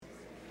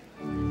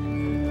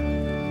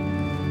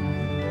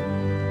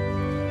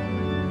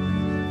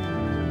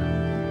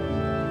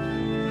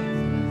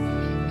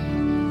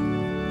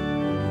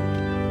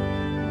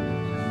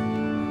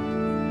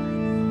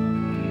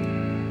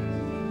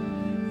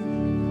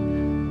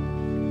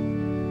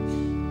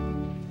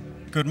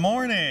Good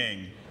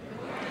morning.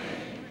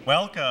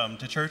 Welcome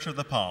to Church of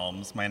the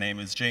Palms. My name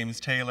is James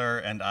Taylor,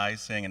 and I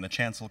sing in the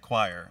chancel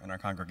choir in our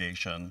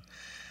congregation.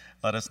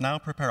 Let us now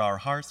prepare our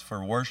hearts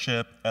for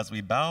worship as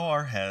we bow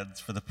our heads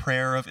for the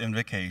prayer of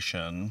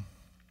invocation.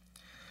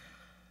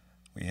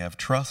 We have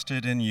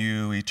trusted in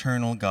you,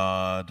 eternal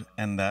God,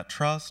 and that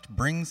trust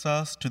brings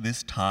us to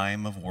this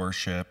time of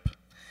worship.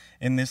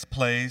 In this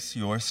place,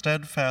 your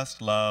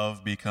steadfast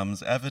love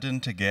becomes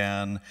evident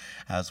again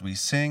as we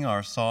sing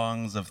our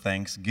songs of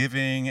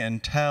thanksgiving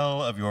and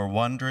tell of your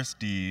wondrous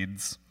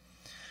deeds.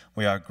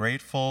 We are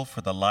grateful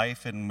for the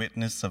life and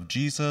witness of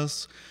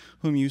Jesus,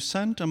 whom you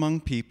sent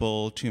among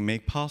people to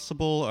make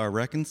possible our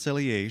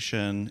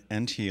reconciliation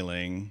and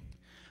healing.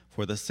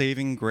 For the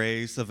saving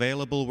grace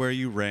available where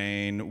you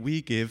reign,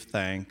 we give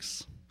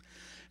thanks.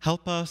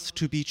 Help us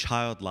to be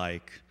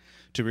childlike,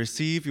 to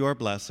receive your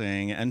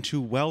blessing and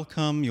to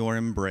welcome your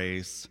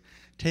embrace.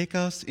 Take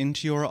us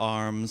into your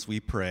arms,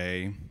 we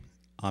pray.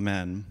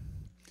 Amen.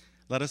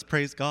 Let us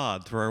praise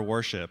God through our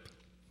worship.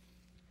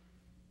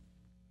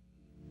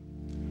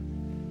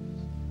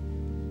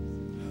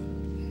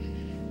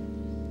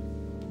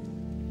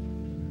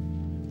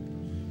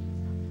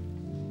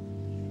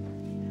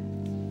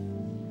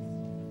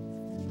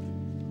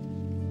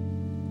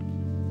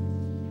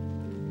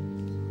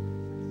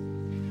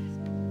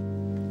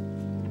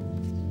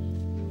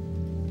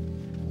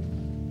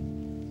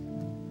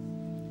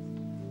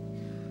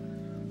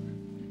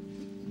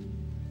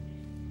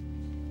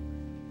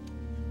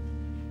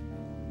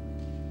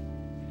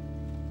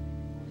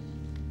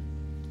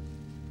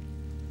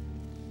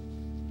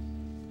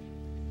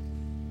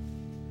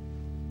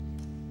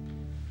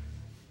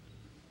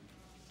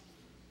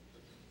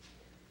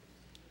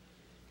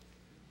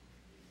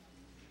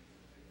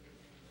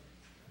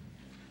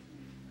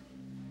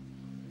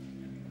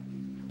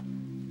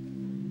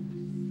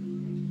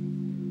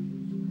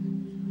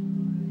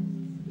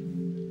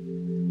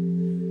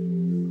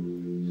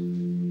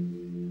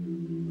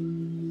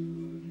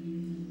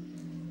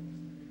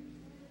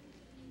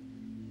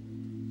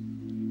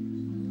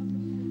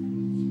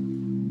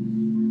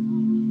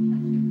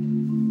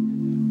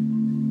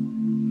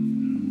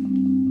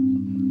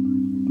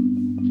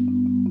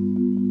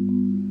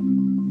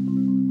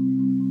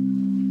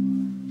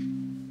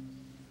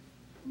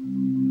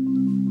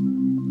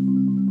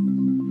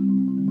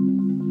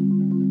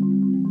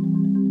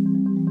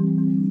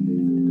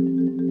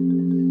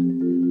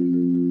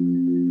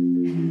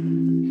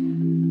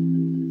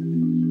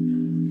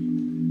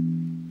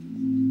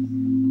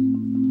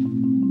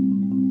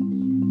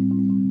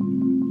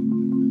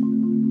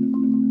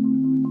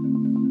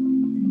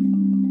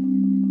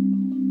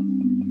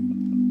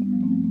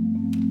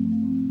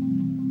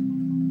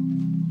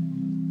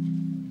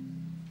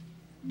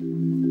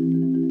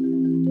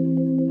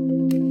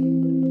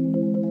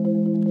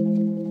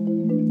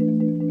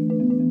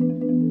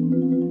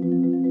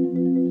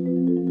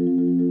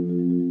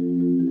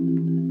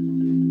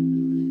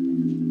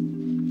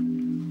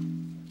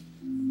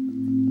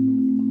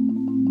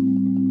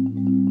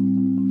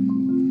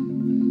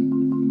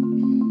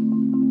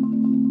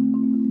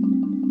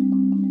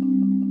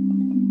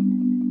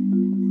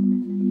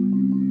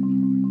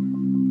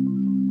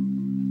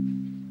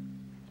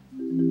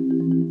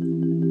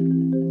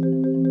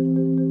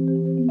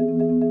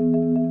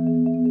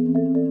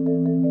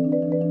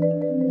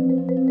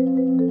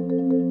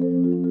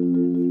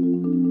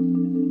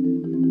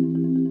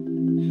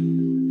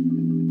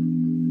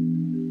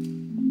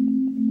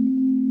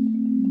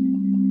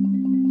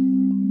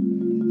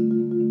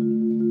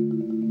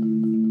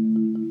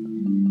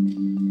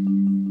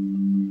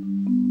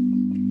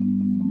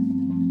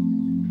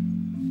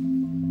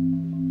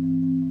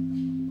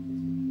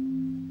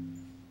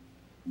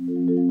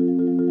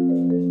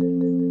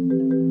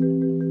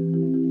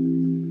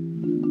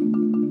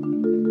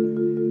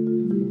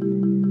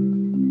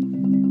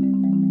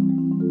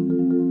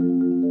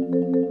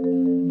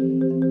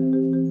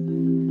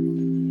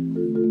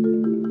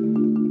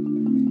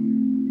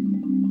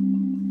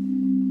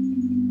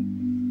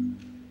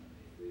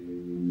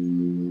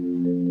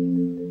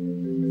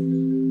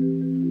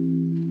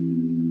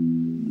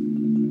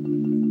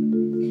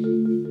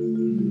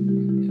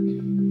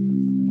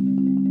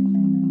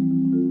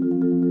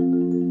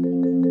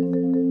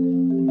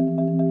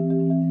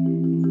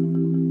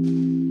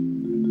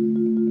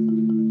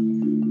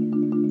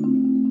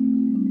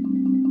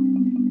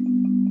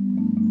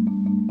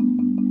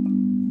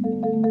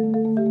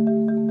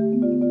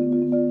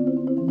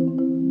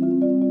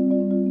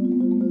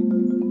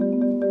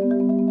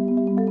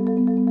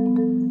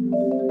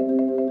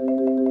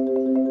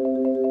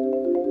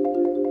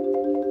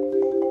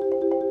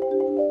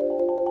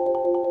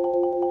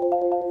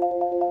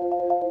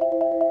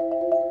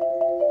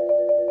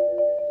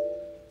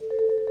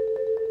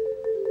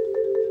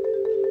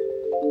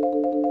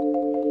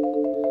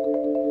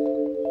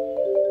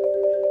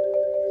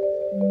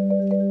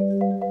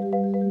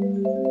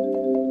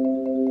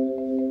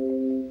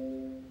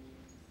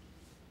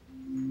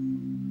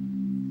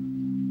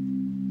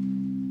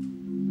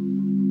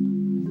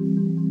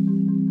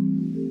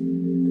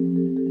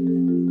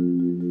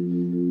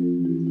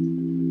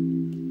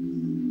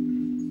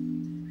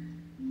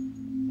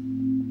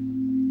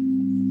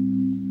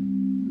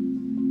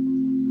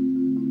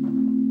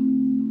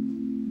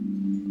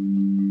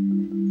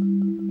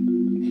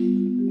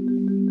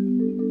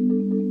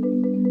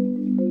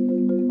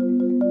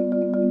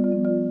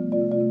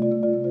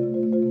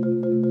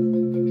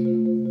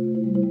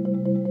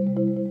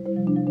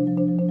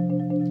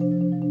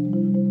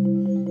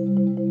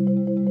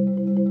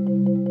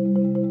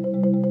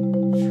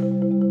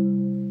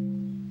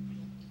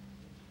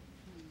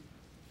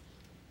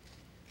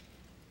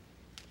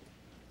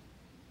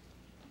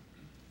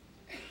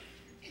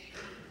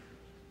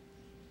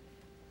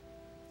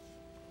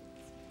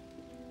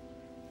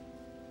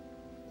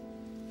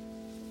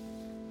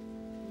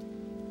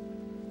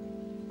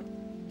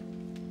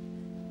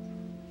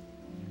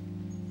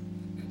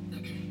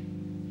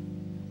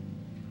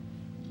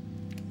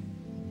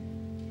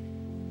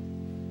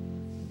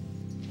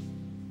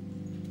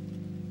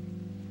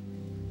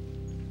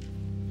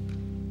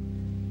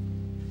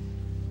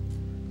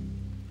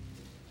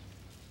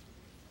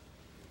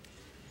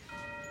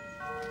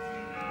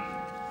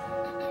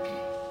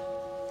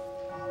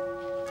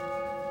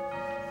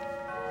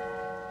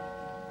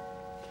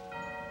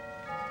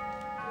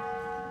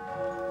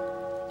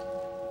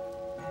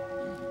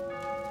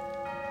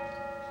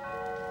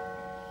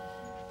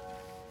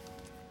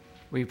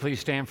 Will you please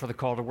stand for the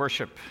call to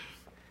worship?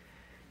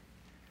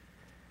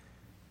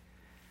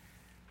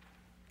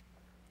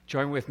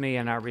 Join with me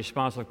in our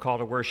responsive call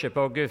to worship.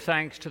 Oh, give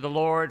thanks to the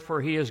Lord,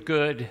 for he is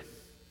good.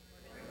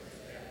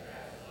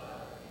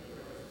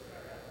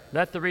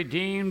 Let the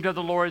redeemed of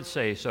the Lord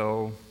say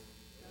so.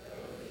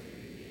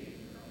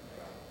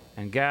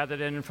 And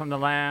gathered in from the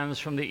lands,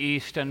 from the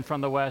east and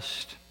from the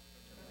west,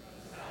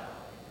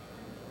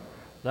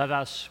 let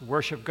us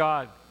worship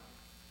God.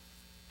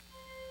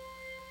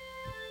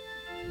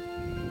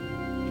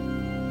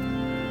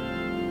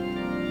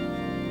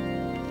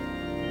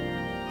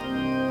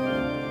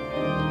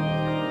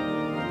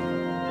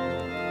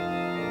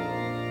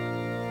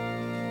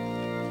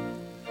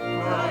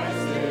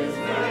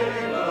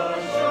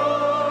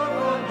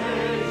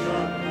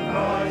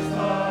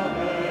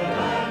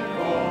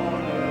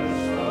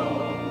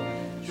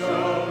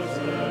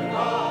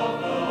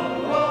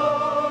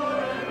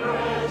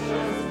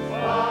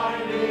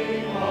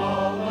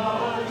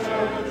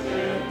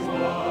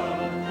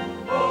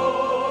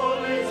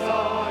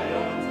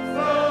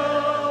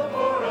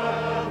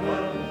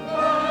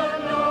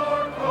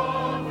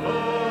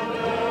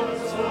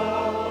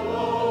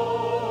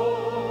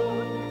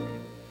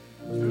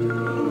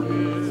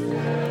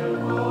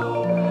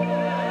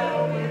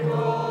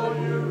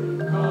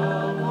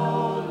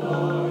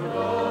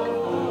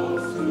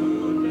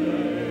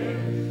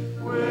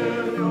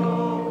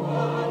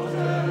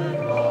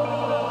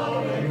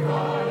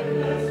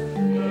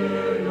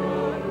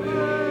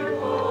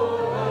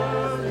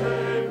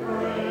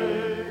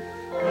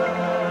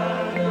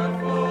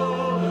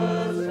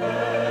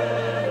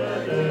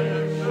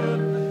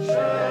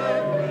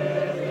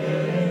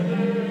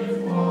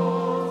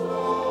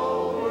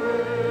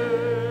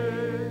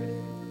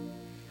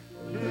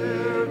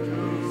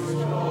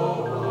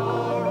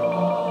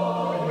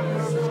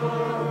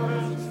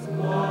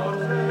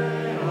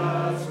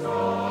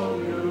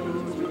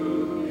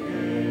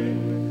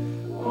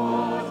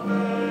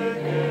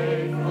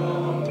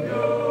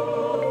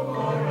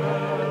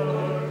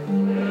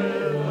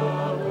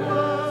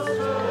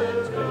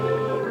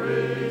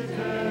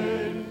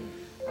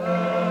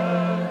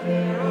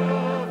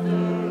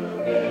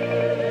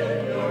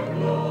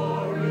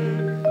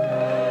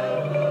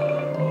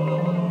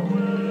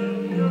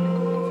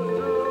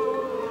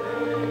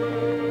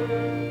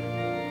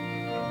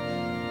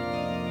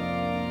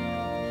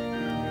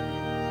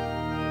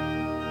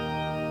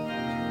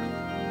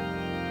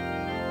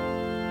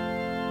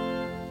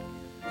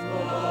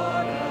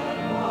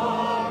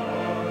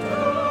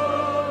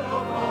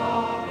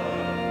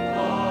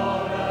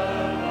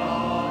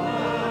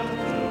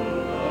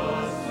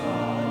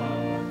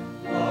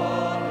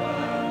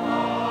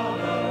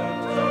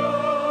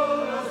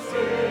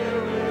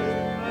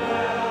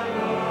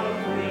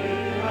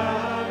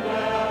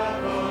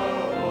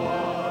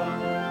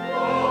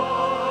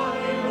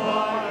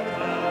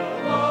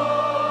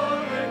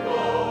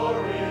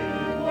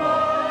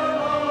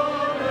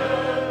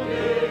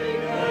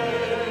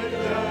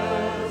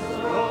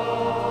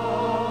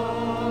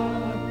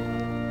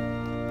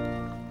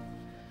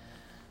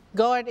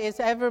 God is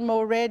ever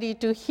more ready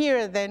to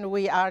hear than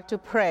we are to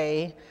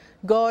pray.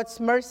 God's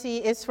mercy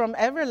is from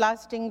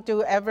everlasting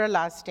to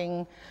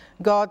everlasting.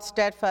 God's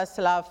steadfast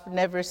love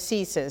never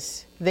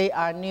ceases. They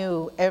are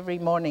new every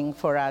morning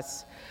for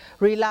us.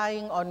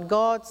 Relying on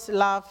God's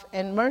love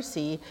and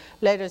mercy,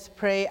 let us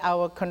pray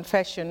our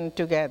confession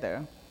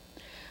together.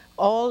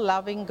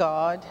 All-loving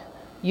God,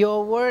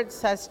 your word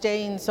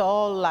sustains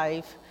all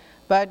life,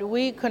 but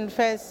we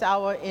confess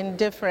our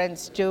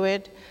indifference to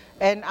it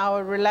and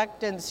our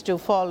reluctance to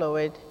follow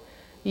it.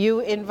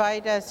 You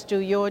invite us to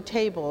your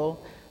table,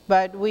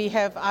 but we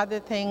have other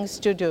things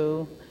to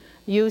do.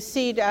 You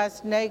seat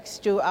us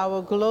next to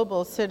our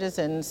global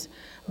citizens,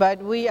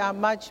 but we are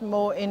much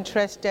more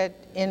interested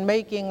in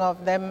making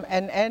of them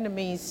an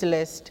enemies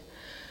list.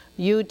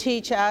 You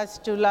teach us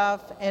to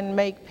love and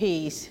make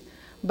peace,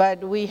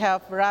 but we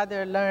have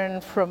rather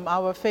learned from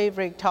our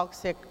favorite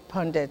toxic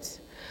pundits.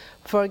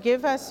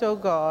 Forgive us, O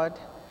God.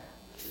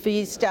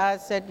 Feast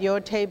us at your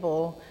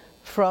table.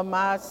 From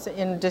us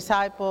in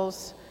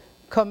disciples,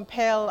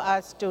 compel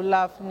us to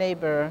love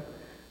neighbor.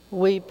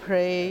 We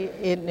pray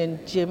in the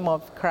name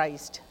of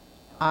Christ.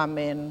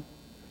 Amen.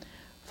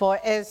 For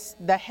as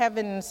the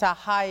heavens are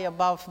high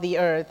above the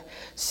earth,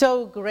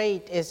 so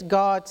great is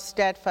God's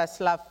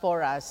steadfast love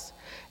for us.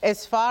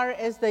 As far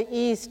as the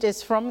east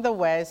is from the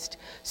west,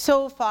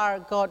 so far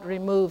God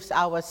removes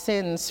our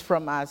sins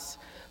from us.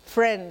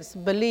 Friends,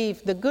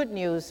 believe the good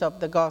news of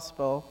the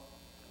gospel.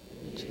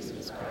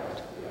 Jesus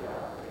Christ.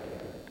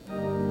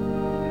 Give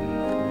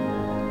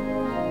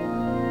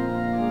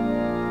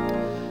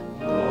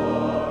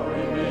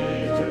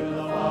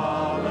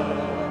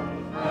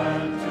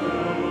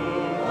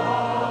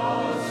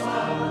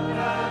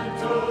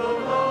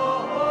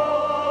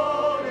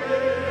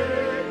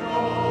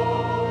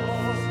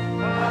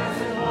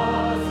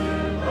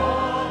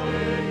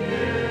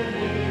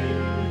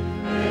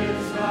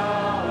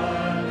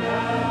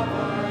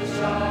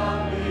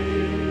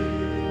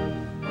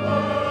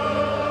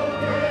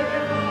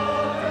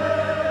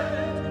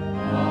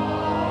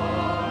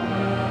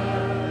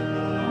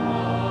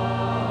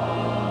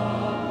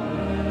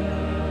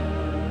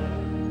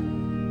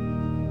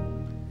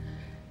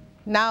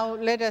Now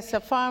let us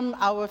affirm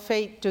our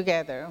faith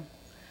together.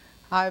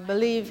 I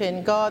believe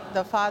in God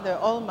the Father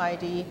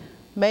Almighty,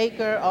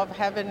 maker of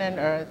heaven and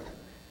earth,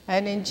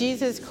 and in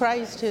Jesus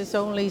Christ, his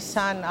only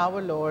Son, our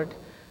Lord,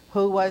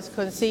 who was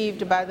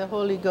conceived by the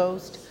Holy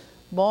Ghost,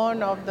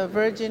 born of the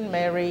Virgin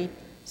Mary,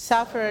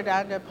 suffered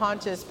under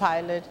Pontius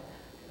Pilate,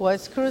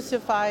 was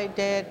crucified,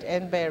 dead,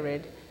 and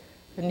buried.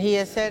 And he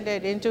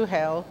ascended into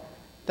hell.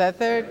 The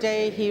third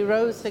day he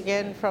rose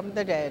again from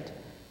the dead.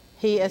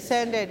 He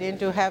ascended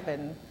into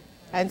heaven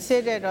and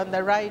sitteth on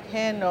the right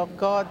hand of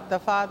God the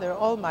Father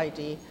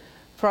Almighty.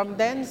 From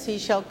thence he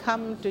shall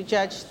come to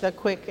judge the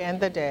quick and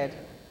the dead.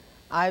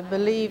 I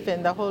believe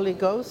in the Holy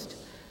Ghost,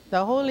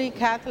 the Holy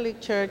Catholic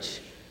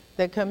Church,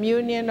 the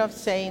communion of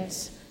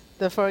saints,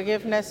 the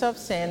forgiveness of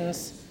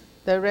sins,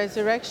 the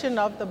resurrection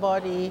of the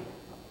body,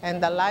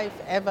 and the life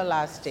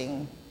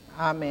everlasting.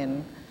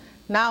 Amen.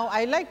 Now,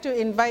 I'd like to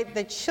invite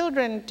the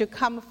children to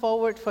come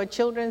forward for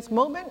Children's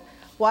Moment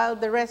while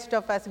the rest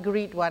of us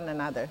greet one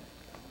another.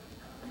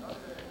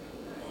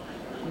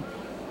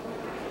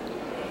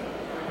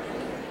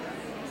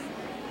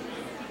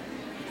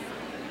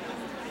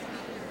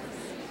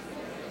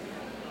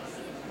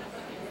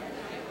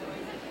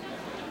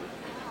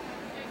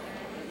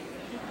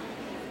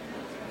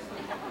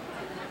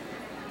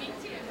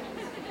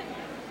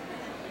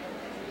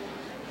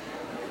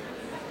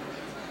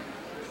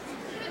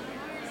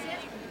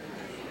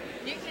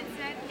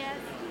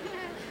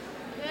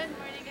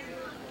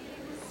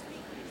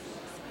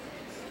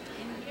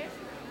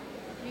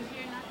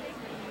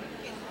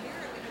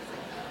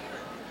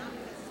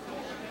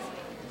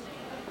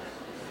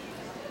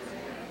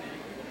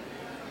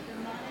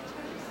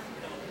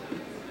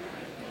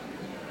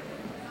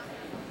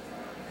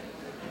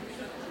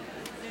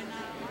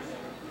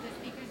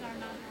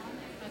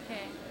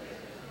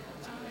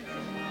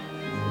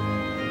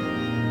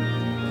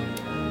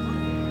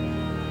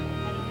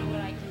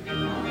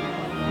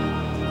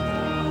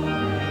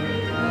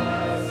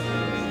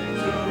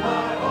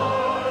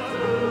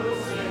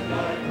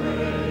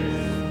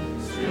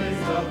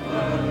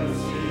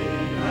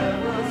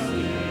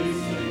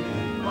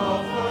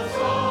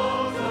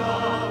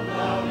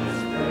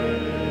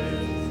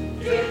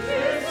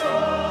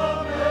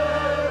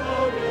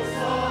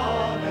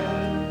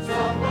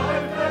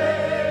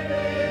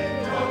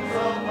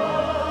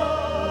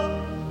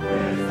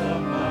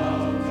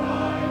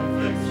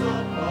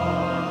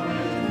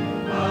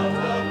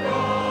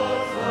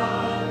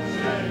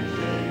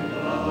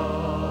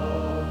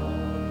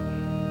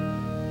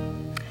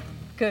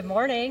 Good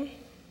morning.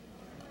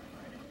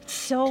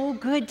 So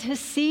good to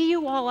see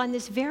you all on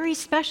this very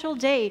special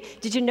day.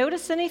 Did you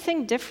notice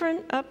anything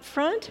different up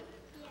front?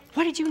 Yes.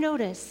 What did you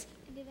notice?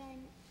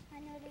 I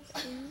noticed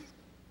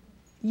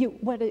food.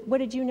 What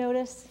did you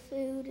notice?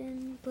 Food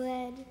and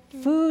bread.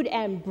 Food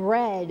and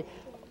bread.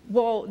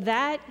 Well,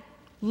 that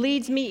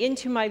leads me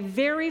into my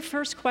very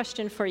first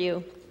question for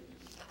you.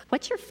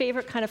 What's your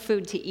favorite kind of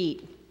food to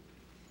eat?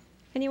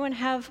 Can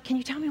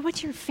you tell me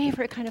what's your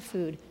favorite kind of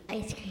food?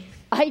 Ice cream.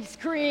 Ice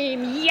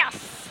cream,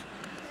 yes.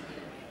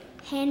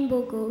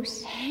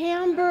 Hamburgers.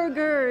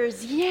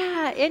 Hamburgers,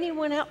 yeah.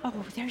 Anyone else?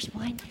 Oh, there's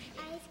one.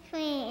 Ice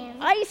cream.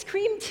 Ice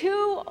cream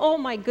too? Oh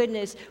my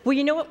goodness. Well,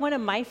 you know what one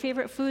of my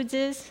favorite foods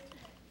is?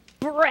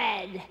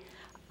 Bread.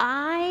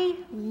 I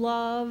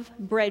love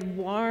bread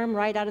warm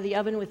right out of the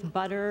oven with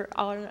butter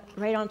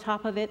right on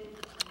top of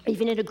it,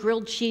 even in a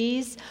grilled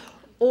cheese.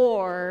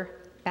 Or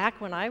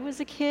back when I was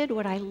a kid,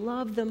 what I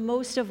loved the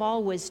most of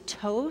all was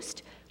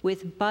toast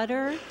with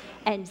butter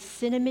and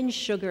cinnamon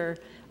sugar.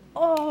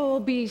 Oh,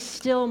 be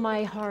still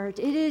my heart.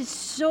 It is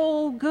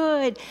so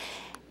good.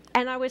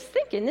 And I was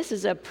thinking, this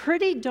is a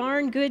pretty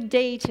darn good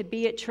day to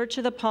be at Church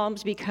of the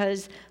Palms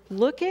because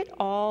look at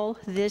all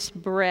this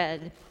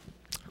bread.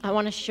 I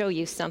want to show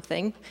you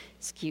something.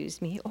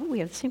 Excuse me. Oh, we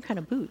have the same kind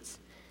of boots.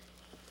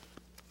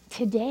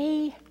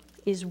 Today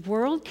is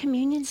World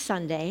Communion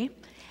Sunday,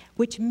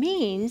 which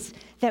means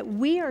that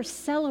we are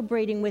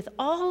celebrating with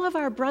all of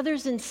our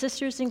brothers and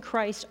sisters in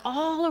Christ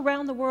all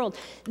around the world.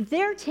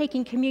 They're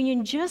taking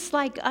communion just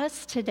like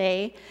us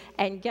today,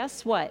 and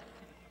guess what?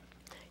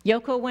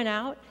 Yoko went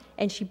out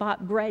and she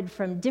bought bread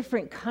from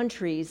different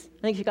countries.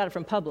 I think she got it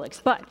from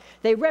Publix, but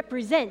they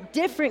represent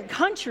different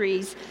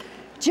countries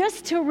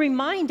just to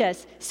remind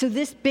us. So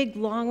this big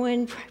long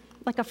one,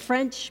 like a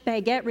French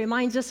baguette,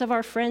 reminds us of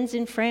our friends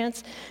in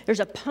France. There's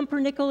a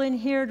pumpernickel in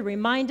here to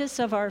remind us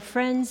of our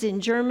friends in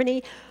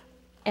Germany.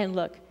 And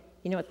look,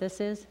 you know what this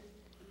is?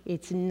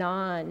 It's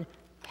naan.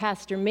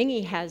 Pastor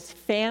Mingy has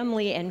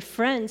family and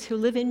friends who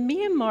live in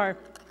Myanmar.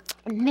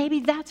 Maybe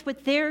that's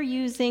what they're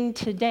using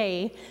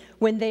today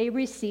when they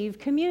receive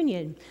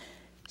communion.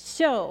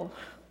 So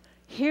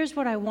here's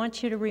what I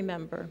want you to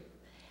remember.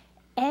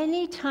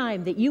 Any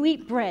time that you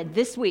eat bread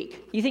this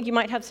week, you think you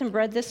might have some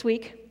bread this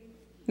week?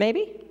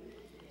 Maybe?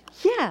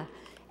 Yeah.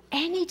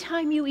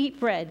 Anytime you eat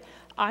bread,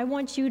 I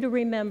want you to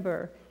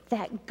remember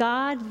that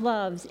God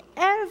loves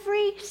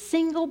every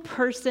single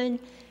person,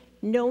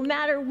 no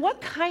matter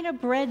what kind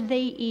of bread they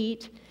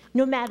eat,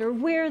 No matter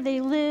where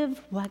they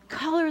live, what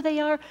color they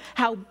are,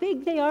 how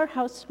big they are,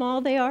 how small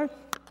they are,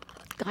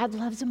 God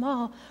loves them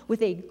all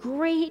with a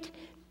great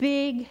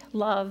big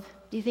love.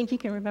 Do you think you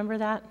can remember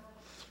that?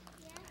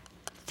 Yeah.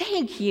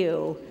 Thank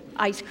you,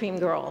 ice cream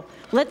girl.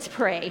 Let's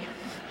pray.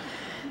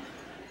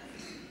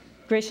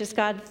 Gracious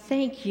God,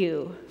 thank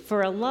you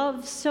for a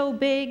love so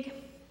big,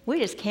 we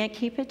just can't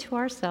keep it to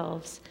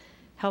ourselves.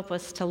 Help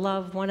us to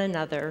love one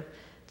another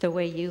the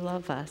way you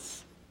love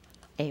us.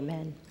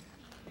 Amen.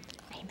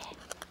 Amen.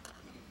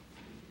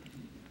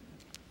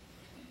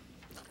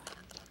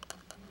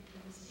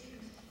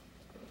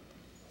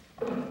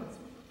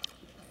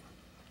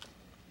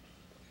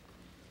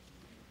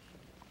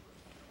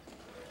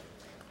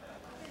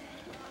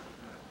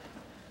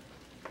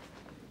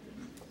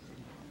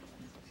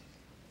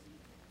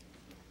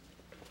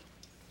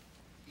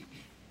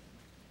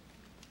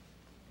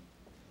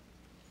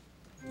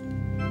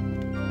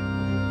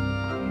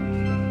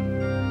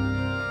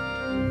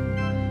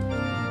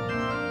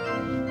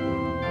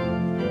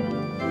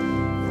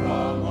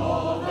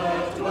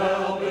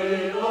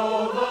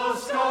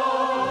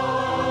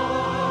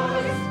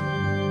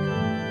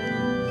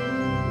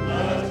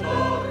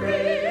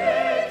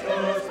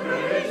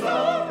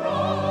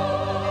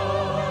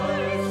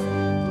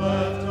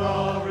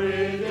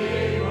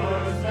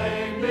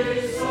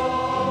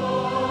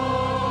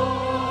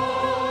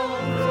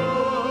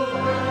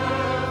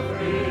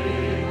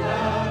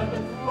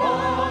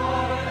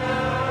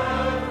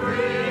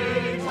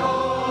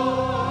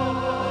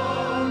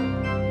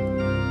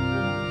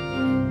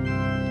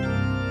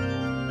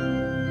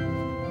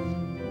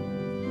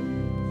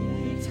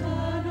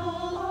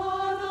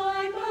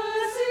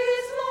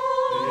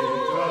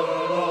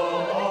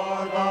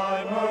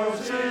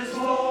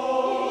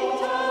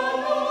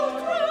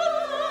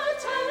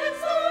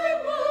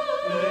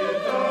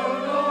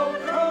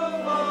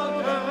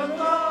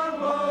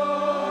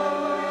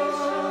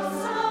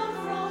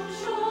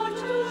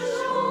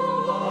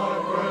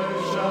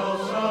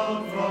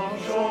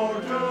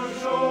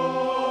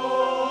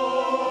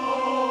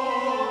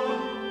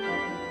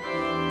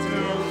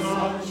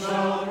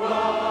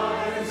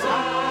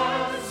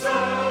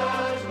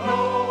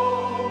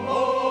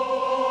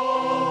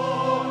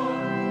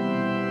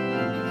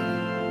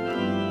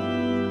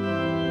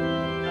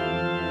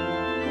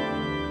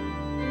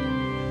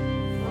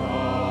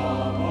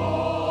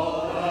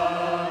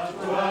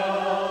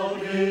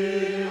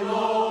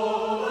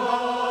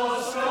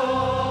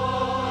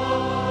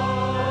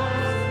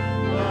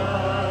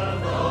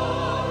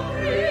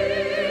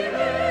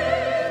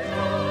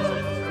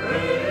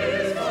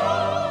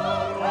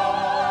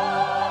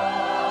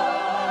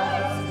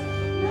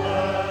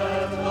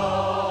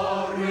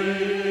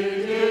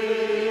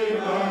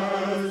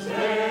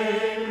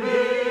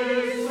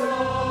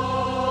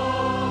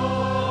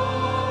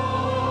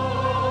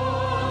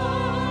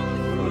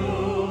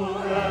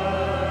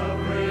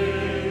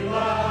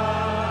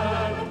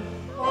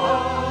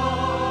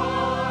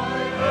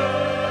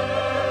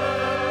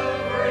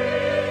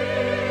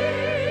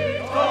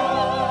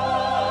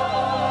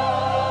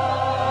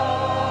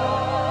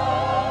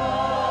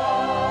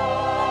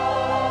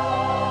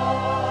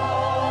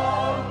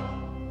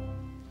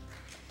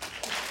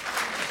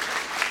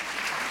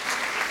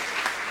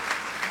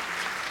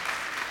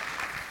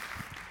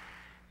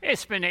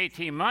 It's been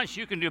 18 months.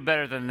 You can do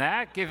better than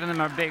that. Giving them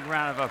a big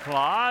round of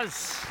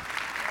applause.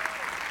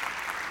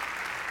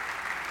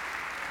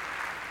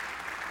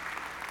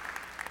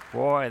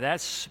 Boy,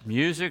 that's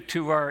music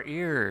to our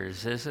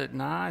ears, is it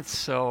not?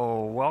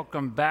 So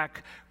welcome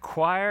back,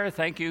 choir.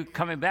 Thank you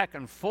coming back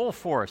in full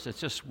force. It's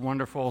just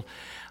wonderful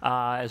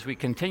as we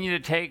continue to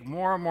take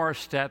more and more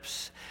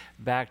steps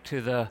back to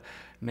the,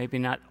 maybe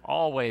not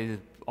always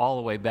all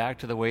the way back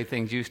to the way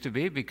things used to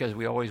be, because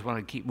we always want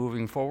to keep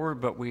moving forward,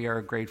 but we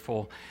are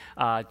grateful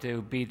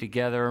to be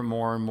together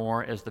more and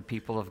more as the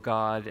people of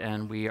God,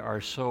 and we are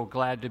so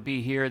glad to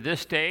be here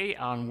this day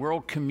on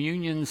World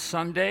Communion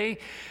Sunday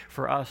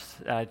for us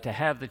to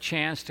have the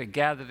chance to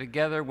gather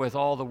together with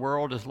all the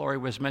world, as Lori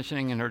was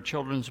mentioning in her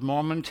children's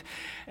moment,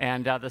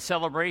 and the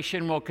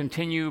celebration will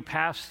continue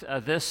past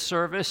this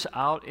service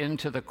out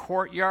into the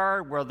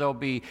courtyard, where there'll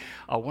be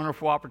a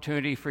wonderful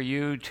opportunity for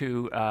you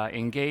to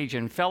engage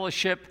in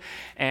fellowship.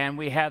 And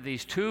we have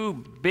these two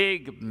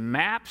big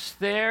maps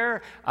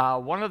there.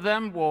 One of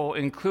them will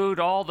include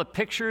all the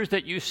pictures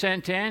that you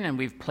sent in, and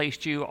we've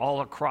placed you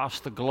all across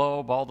the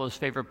globe, all those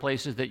favorite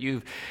places that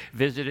you've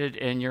visited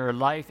in your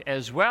life,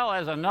 as well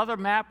as another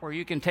map where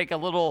you can take a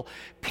little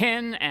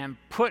pin and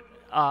put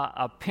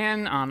a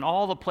pin on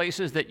all the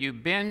places that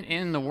you've been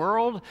in the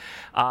world.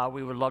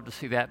 We would love to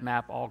see that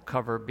map all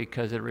covered,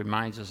 because it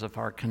reminds us of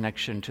our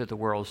connection to the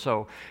world.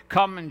 So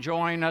come and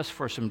join us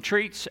for some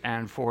treats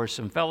and for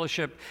some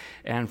fellowship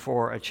and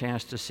for a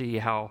chance to see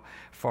how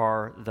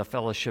for the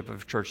fellowship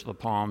of Church of the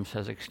Palms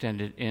has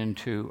extended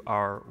into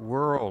our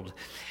world.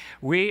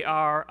 We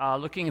are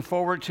looking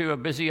forward to a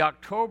busy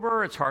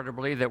October. It's hard to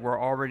believe that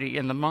we're already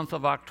in the month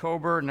of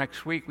October.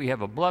 Next week we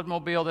have a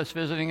bloodmobile that's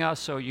visiting us,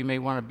 so you may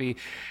want to be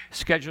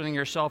scheduling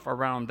yourself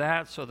around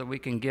that so that we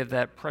can give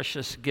that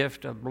precious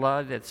gift of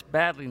blood that's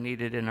badly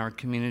needed in our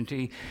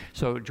community.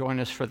 So join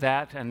us for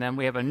that. And then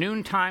we have a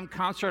noontime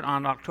concert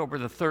on October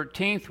the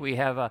 13th. We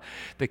have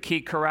the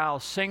Key Chorale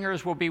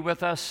Singers will be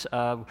with us.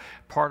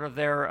 Part of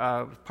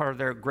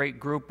their great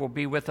group will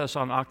be with us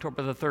on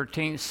October the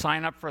 13th.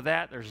 Sign up for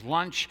that. There's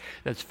lunch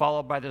that's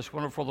followed by this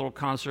wonderful little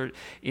concert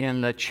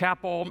in the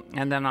chapel.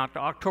 And then on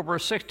October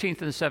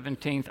 16th and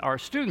 17th, our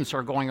students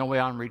are going away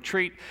on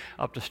retreat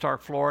up to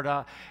Stark,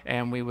 Florida,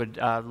 and we would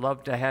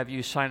love to have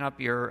you sign up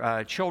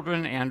your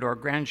children and or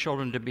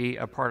grandchildren to be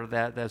a part of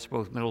that. That's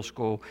both middle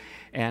school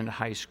and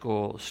high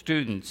school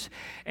students.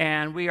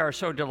 And we are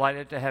so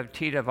delighted to have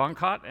Tita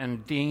Vunkot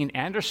and Dean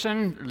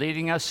Anderson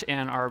leading us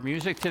in our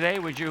music today.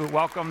 Would you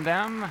welcome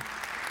them?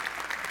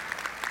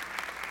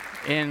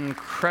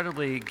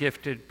 Incredibly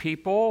gifted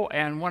people.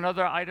 And one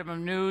other item of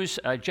news,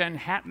 Jen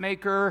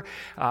Hatmaker,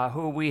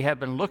 who we have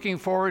been looking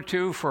forward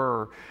to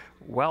for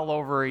well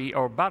over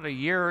about a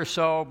year or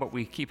so, but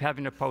we keep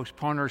having to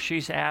postpone her.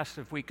 She's asked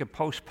if we could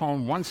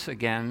postpone once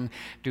again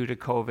due to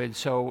COVID.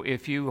 So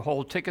if you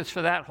hold tickets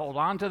for that, hold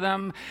on to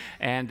them,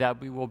 and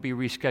we will be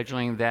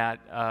rescheduling that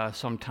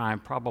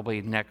sometime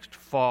probably next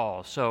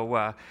fall.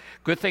 So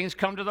good things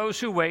come to those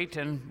who wait,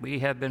 and we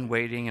have been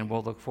waiting, and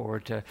we'll look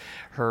forward to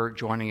her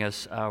joining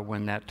us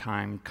when that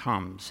time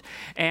comes.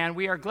 And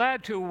we are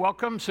glad to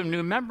welcome some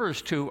new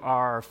members to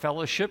our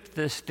fellowship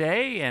this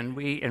day, and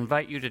we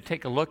invite you to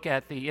take a look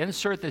at the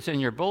insert that's in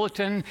your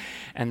bulletin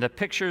and the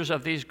pictures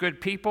of these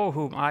good people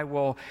whom I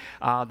will,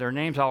 their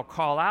names I'll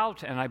call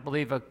out, and I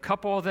believe a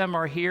couple of them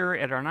are here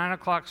at our 9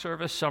 o'clock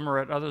service. Some are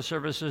at other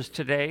services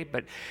today,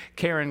 but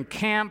Karen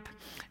Camp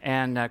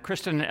and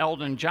Kristen and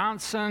Eldon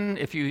Johnson,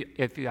 if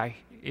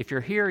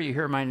you're here, you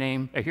hear my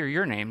name, I hear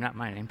your name, not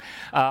my name,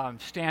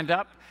 stand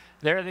up.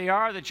 There they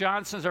are. The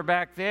Johnsons are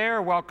back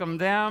there. Welcome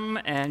them.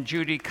 And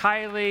Judy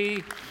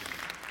Kiley,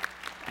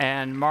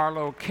 and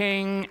Marlo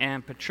King,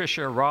 and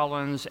Patricia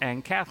Rollins,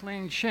 and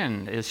Kathleen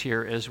Shin is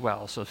here as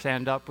well. So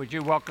stand up. Would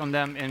you welcome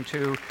them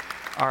into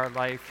our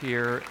life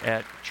here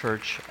at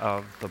Church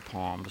of the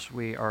Palms?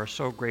 We are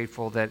so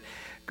grateful that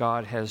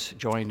God has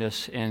joined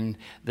us in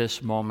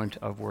this moment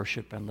of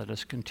worship, and let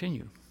us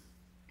continue.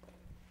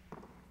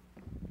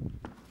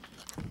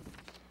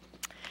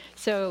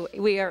 So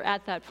we are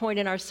at that point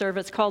in our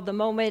service called the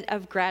moment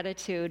of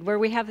gratitude, where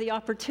we have the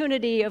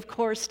opportunity, of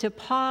course, to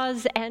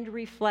pause and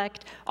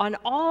reflect on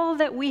all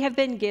that we have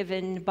been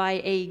given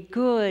by a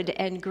good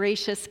and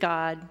gracious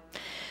God.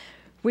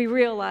 We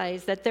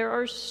realize that there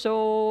are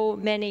so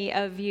many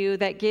of you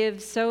that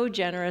give so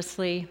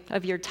generously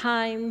of your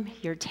time,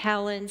 your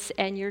talents,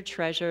 and your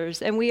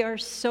treasures, and we are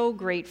so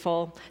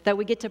grateful that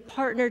we get to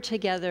partner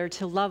together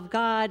to love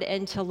God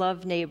and to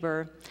love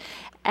neighbor.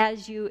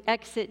 As you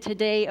exit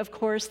today, of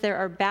course, there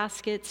are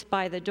baskets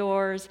by the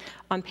doors.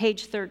 On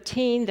page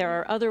 13, there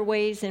are other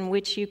ways in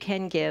which you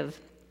can give.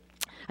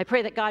 I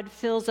pray that God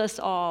fills us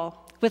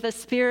all with a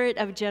spirit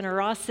of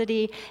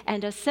generosity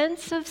and a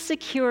sense of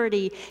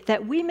security,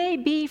 that we may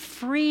be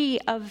free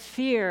of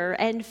fear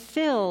and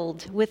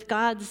filled with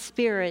God's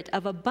spirit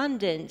of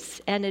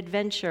abundance and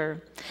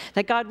adventure,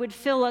 that God would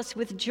fill us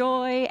with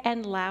joy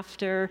and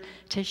laughter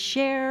to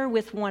share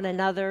with one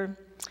another,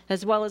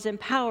 as well as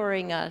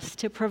empowering us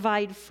to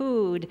provide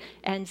food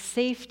and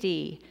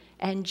safety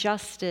and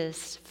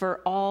justice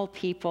for all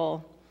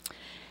people.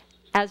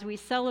 As we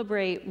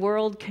celebrate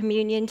World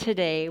Communion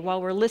today,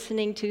 while we're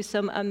listening to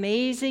some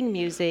amazing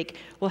music,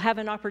 we'll have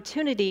an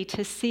opportunity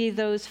to see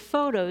those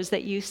photos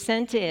that you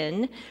sent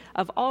in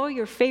of all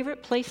your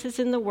favorite places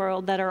in the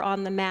world that are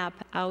on the map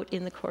out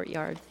in the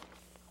courtyard.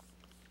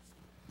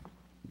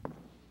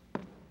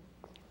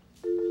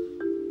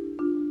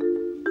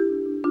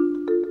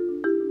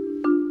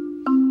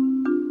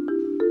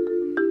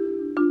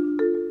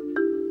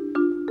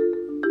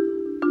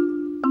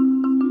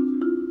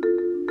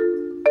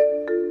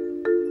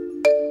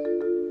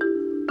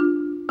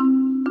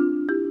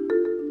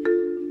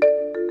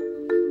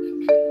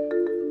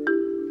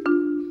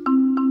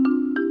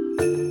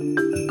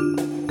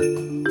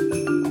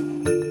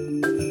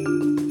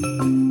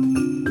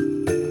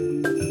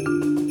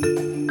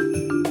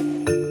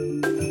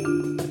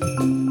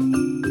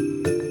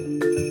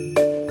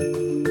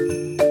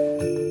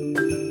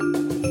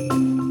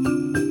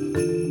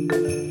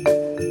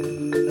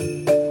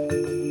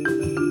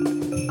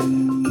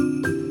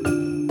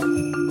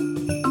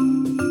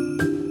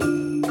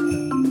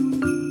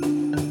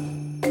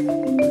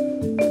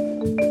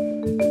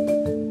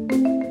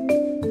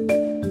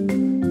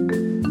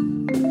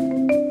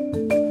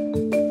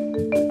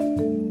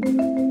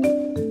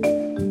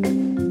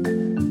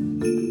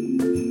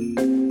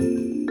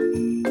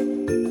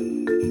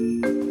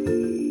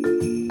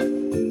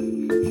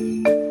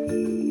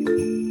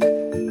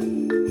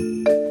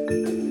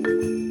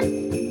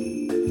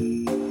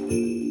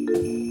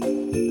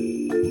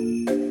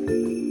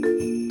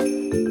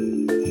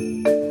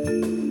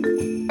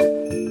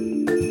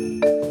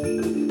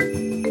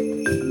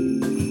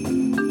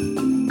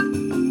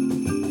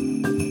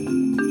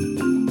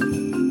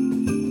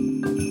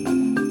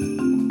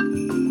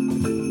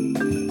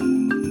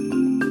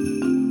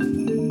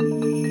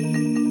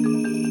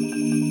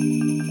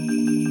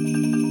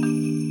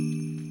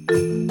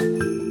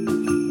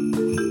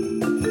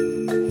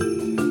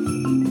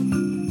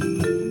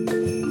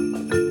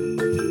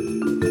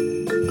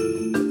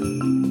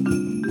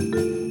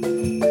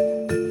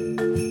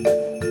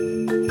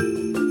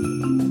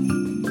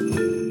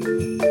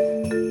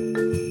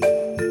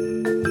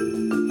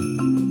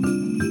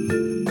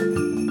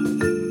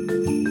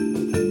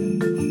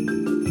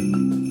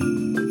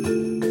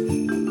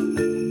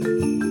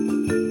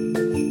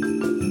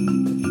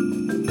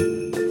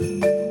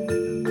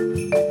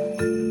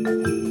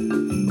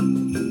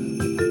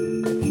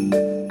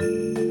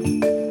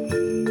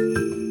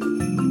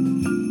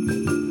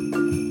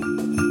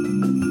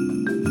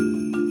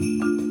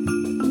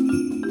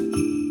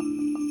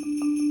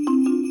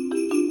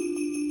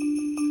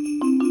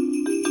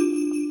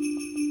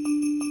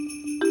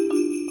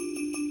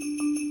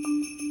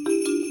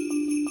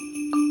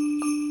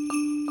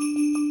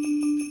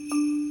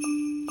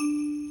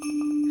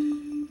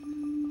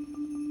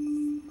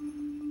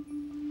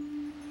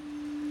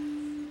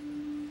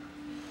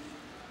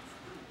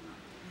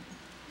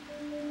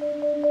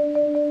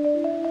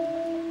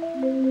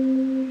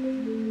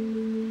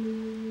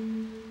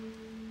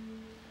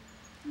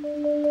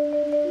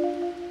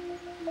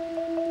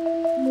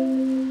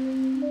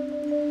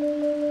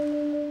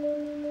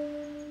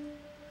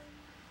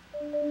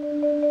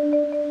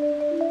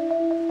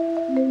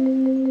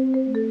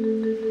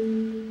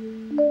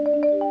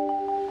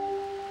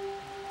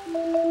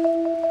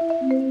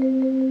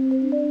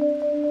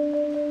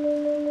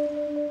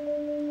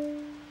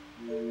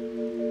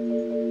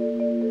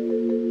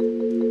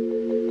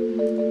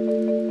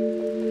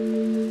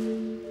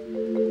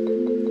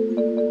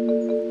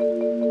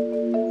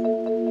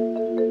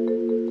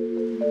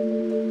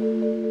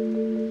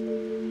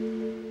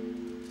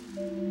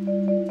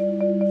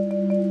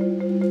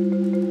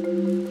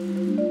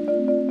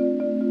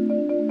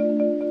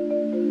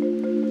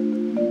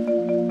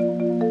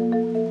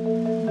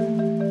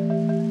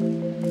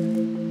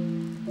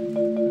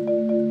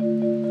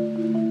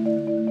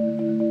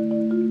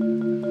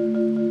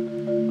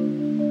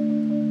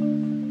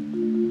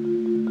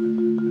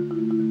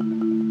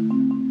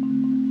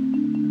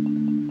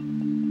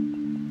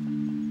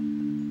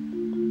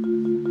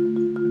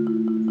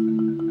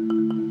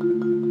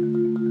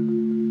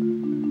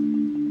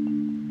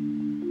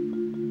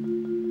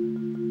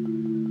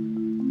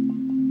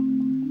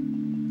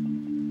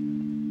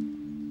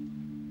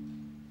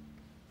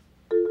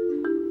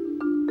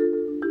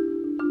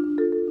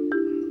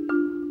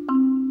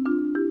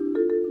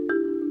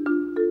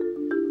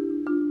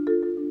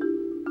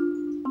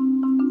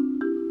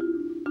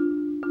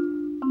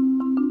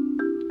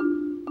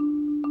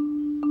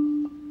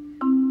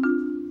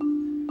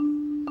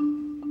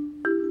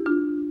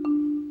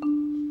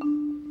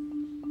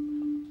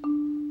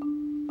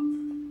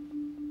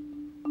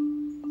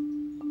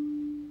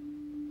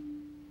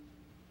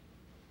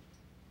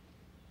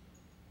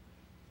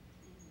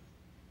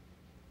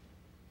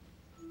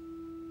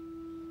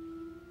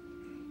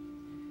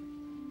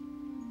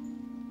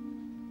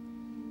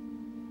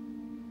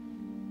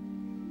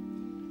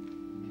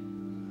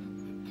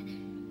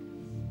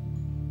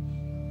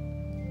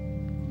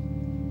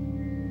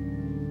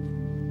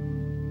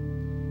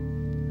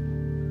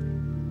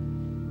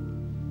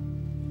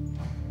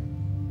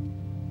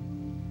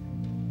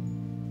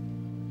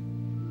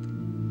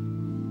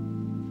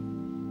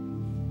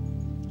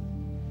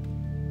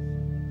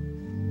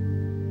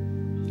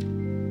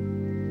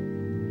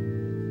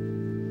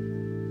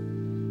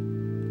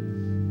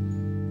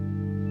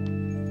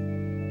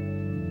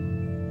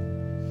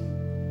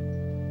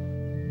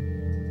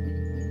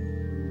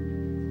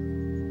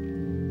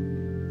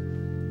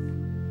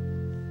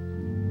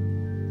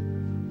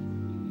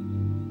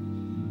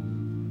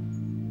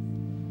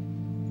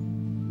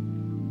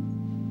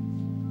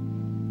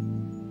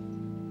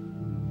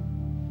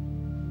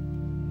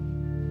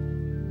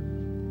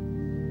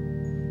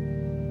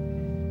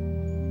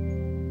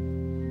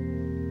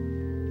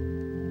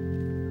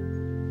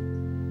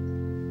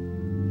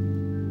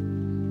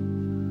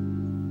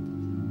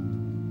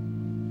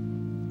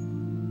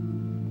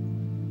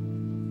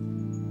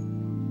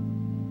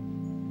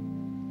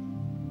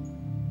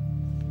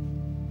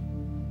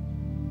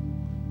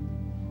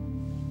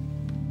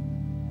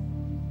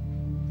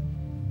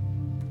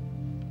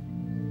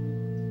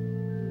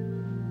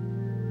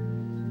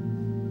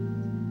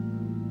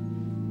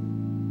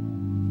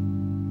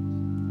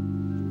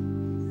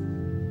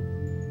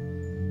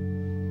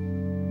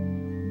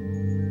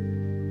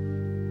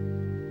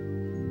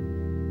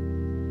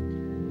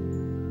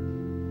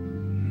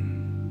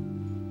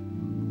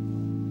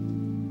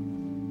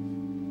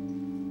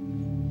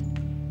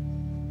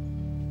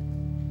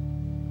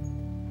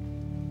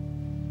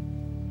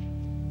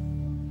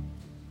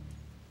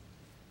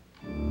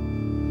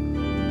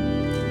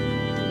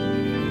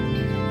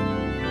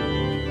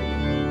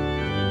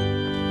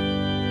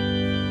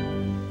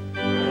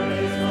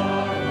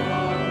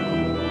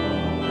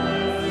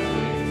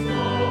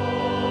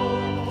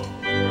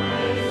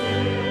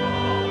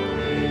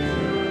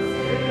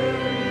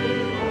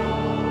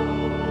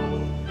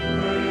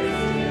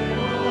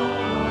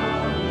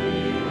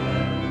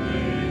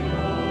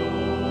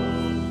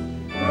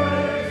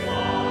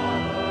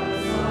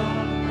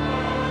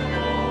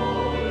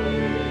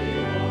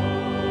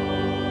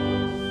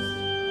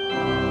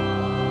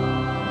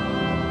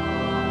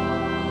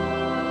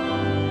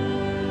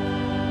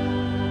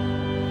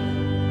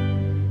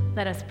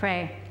 Let us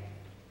pray.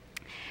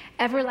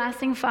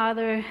 Everlasting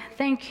Father,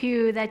 thank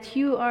you that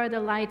you are the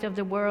light of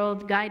the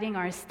world, guiding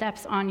our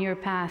steps on your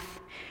path.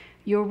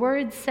 Your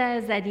word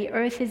says that the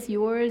earth is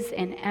yours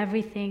and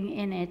everything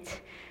in it.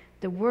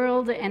 The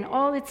world and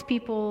all its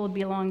people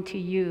belong to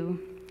you.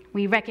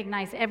 We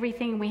recognize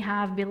everything we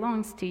have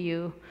belongs to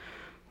you.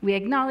 We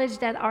acknowledge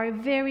that our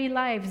very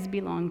lives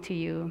belong to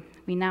you.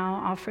 We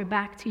now offer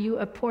back to you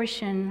a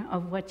portion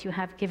of what you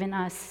have given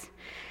us.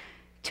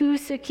 Tout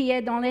ce qui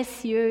est dans les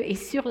cieux et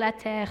sur la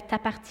terre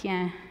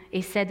t'appartient,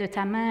 et c'est de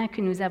ta main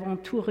que nous avons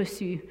tout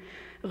reçu.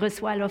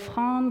 Reçois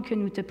l'offrande que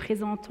nous te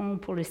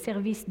présentons pour le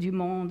service du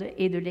monde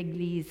et de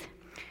l'Église.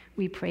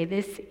 We pray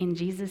this in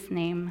Jesus'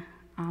 name.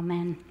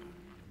 Amen.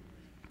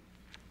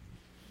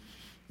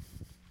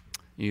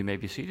 You may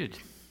be seated.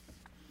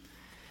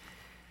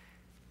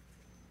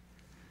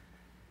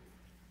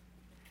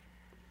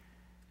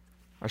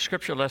 Our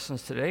scripture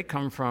lessons today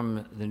come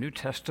from the New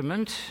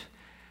Testament.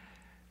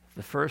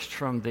 The first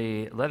from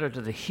the letter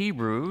to the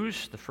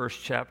Hebrews, the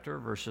first chapter,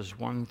 verses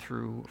 1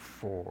 through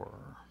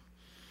 4.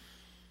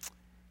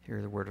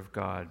 Hear the word of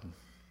God.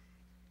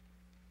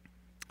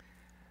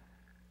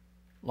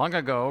 Long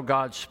ago,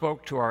 God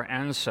spoke to our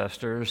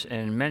ancestors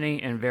in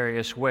many and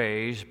various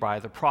ways by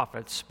the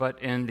prophets,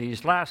 but in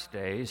these last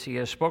days he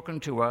has spoken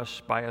to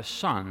us by a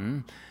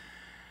Son,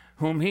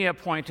 whom he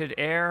appointed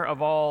heir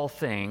of all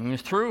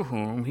things, through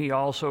whom he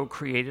also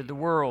created the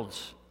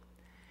worlds.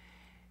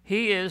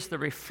 He is the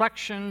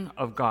reflection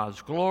of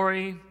God's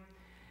glory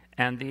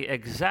and the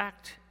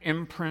exact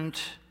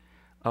imprint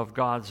of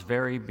God's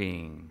very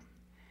being,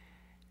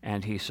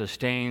 and he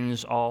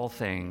sustains all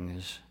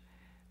things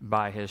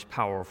by his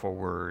powerful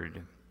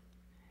word.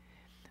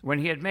 When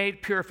he had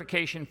made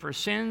purification for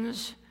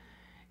sins,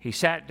 he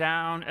sat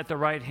down at the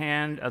right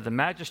hand of the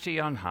Majesty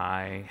on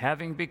high,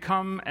 having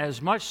become as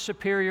much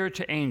superior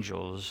to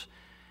angels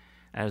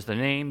as the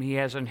name he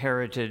has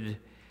inherited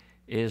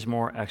is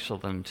more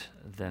excellent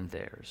than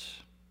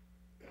theirs.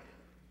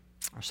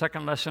 Our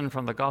second lesson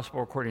from the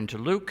Gospel according to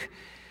Luke,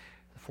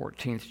 the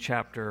 14th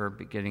chapter,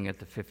 beginning at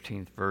the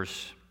 15th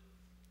verse.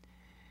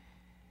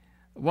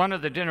 One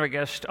of the dinner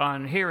guests,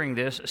 on hearing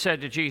this,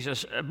 said to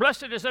Jesus,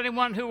 "Blessed is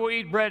anyone who will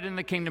eat bread in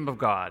the kingdom of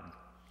God."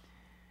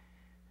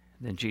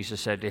 Then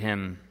Jesus said to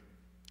him,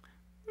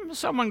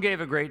 "Someone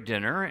gave a great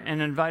dinner and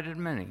invited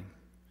many.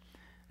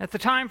 At the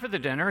time for the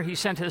dinner, he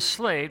sent his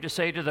slave to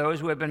say to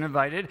those who had been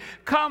invited,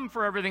 'Come,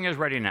 for everything is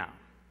ready now.'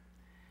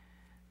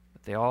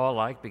 But they all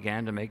alike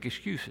began to make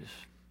excuses.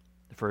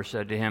 The first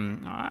said to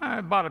him,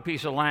 'I bought a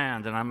piece of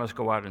land and I must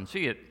go out and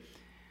see it.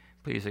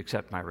 Please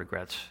accept my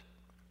regrets.'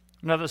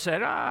 Another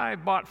said, 'I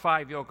bought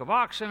 5 yoke of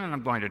oxen and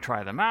I'm going to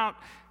try them out.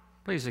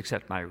 Please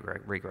accept my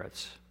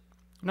regrets.'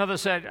 Another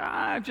said,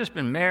 'I've just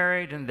been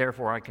married and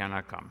therefore I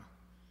cannot come.'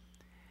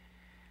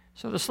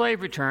 So the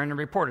slave returned and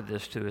reported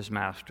this to his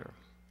master.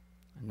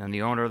 And then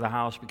the owner of the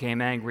house became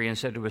angry and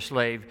said to his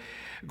slave,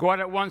 'Go out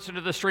at once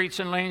into the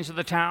streets and lanes of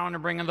the town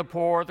and bring in the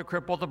poor, the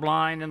crippled, the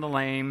blind, and the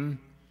lame.'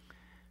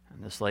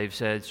 And the slave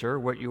said, 'Sir,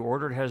 what you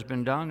ordered has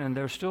been done, and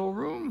there's still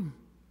room.'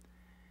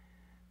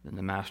 Then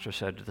the master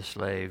said to the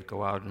slave,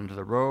 'Go out into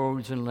the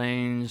roads and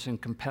lanes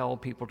and compel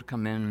people to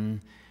come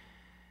in,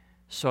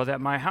 so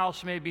that my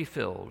house may be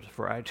filled.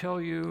 For I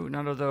tell you,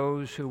 none of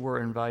those who were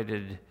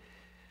invited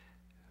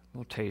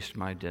will taste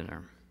my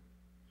dinner.'"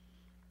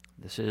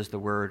 This is the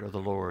word of the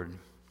Lord.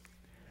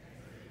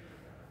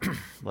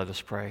 Let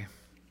us pray.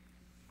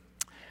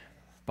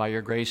 By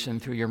your grace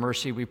and through your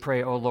mercy, we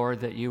pray, O Lord,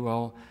 that you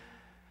will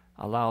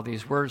allow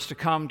these words to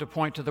come to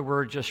point to the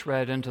word just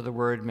read and to the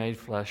word made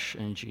flesh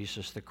in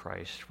Jesus the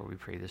Christ. For we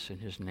pray this in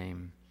his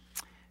name.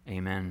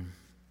 Amen.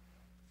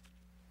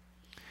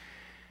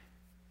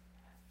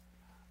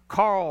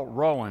 Carl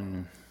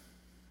Rowan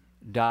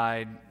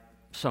died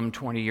some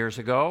 20 years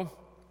ago,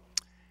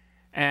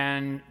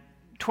 and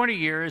 20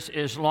 years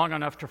is long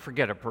enough to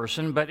forget a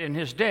person, but in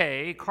his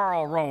day,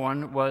 Carl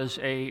Rowan was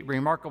a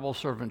remarkable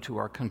servant to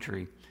our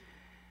country.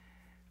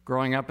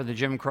 Growing up in the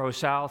Jim Crow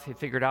South, he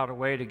figured out a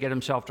way to get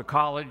himself to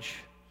college.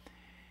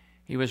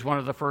 He was one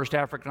of the first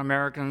African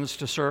Americans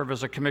to serve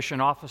as a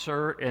commissioned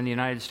officer in the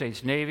United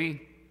States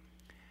Navy.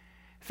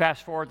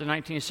 Fast forward to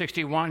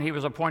 1961, he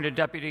was appointed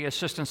Deputy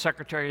Assistant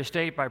Secretary of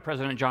State by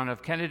President John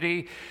F.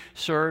 Kennedy,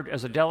 served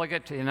as a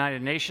delegate to the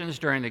United Nations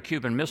during the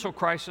Cuban Missile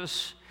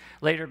Crisis,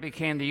 later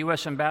became the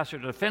U.S.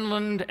 Ambassador to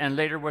Finland, and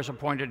later was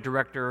appointed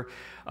Director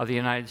of the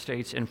United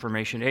States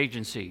Information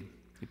Agency.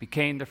 He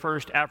became the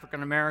first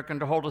African American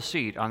to hold a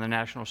seat on the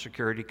National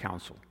Security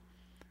Council.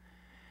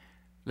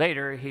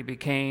 Later, he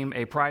became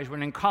a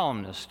prize-winning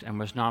columnist and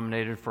was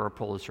nominated for a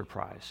Pulitzer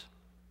Prize.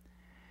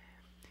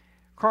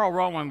 Carl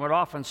Rowan would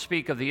often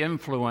speak of the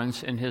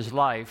influence in his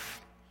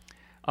life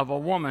of a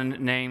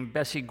woman named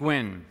Bessie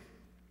Gwynn.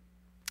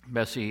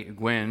 Bessie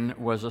Gwynn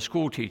was a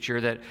school teacher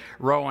that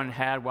Rowan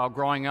had while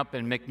growing up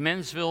in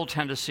McMinsville,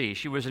 Tennessee.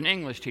 She was an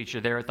English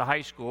teacher there at the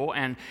high school,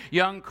 and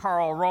young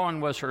Carl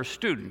Rowan was her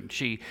student.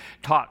 She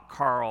taught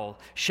Carl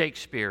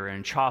Shakespeare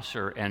and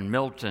Chaucer and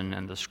Milton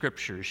and the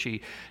scriptures.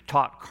 She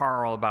taught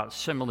Carl about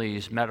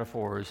similes,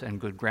 metaphors, and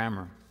good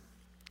grammar.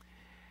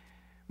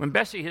 When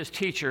Bessie, his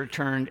teacher,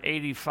 turned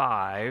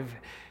 85,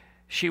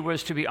 she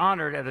was to be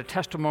honored at a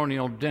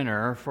testimonial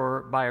dinner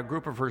by a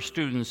group of her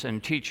students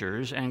and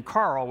teachers, and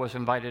Carl was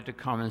invited to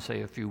come and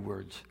say a few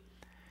words.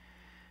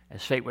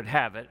 As fate would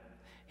have it,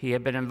 he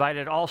had been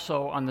invited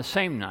also on the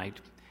same night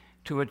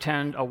to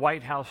attend a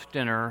White House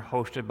dinner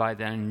hosted by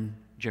then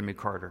Jimmy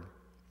Carter,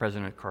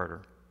 President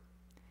Carter.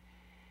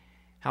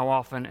 How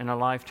often in a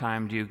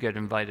lifetime do you get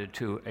invited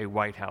to a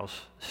White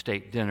House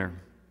state dinner?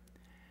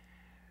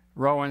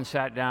 Rowan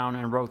sat down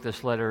and wrote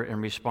this letter in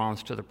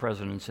response to the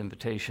president's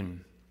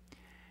invitation.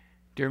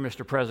 Dear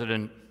Mr.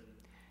 President,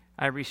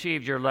 I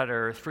received your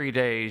letter 3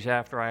 days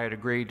after I had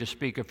agreed to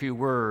speak a few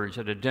words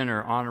at a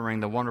dinner honoring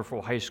the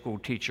wonderful high school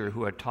teacher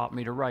who had taught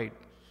me to write.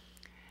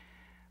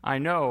 I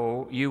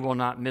know you will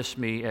not miss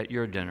me at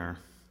your dinner,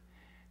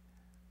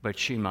 but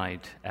she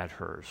might at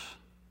hers.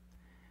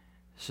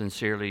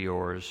 Sincerely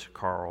yours,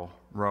 Carl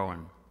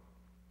Rowan.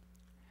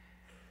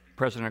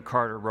 President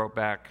Carter wrote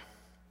back,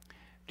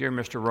 Dear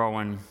Mr.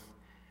 Rowan,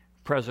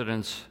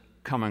 presidents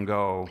come and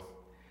go,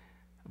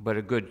 but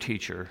a good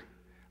teacher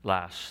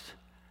lasts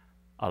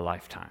a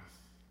lifetime.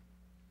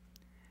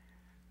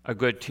 A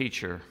good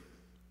teacher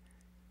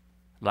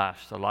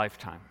lasts a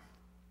lifetime.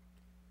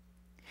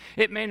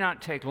 It may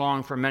not take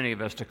long for many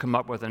of us to come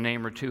up with a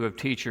name or two of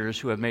teachers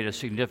who have made a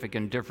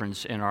significant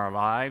difference in our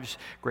lives: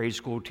 grade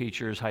school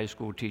teachers, high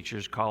school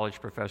teachers, college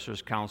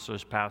professors,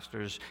 counselors,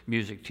 pastors,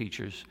 music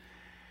teachers.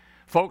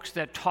 Folks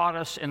that taught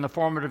us in the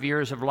formative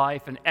years of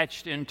life and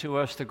etched into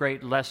us the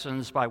great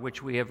lessons by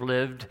which we have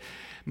lived.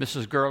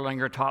 Mrs.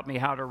 Gerlinger taught me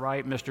how to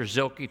write. Mr.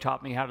 Zilke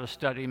taught me how to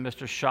study.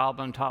 Mr.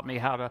 Schalben taught me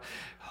how to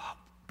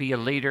be a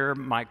leader.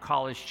 My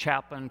college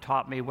chaplain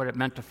taught me what it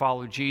meant to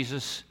follow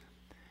Jesus.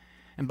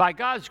 And by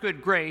God's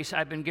good grace,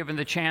 I've been given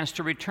the chance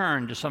to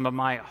return to some of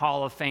my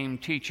Hall of Fame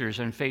teachers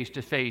and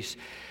face-to-face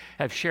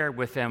have shared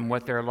with them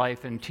what their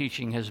life and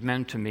teaching has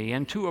meant to me.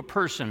 And to a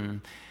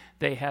person,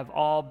 they have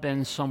all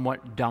been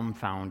somewhat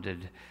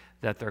dumbfounded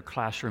that their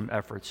classroom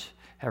efforts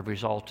have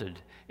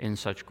resulted in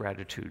such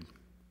gratitude.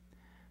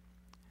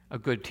 A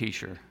good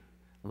teacher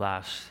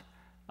lasts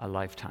a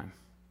lifetime.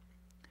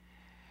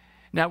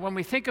 Now, when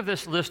we think of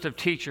this list of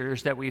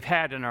teachers that we've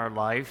had in our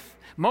life,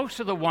 most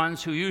of the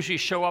ones who usually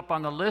show up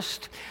on the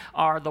list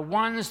are the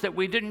ones that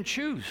we didn't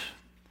choose,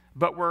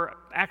 but were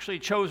actually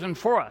chosen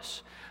for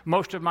us.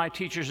 Most of my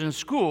teachers in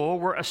school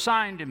were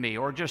assigned to me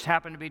or just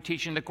happened to be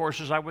teaching the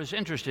courses I was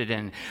interested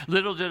in.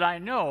 Little did I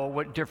know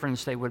what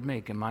difference they would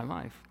make in my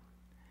life.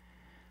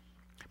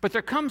 But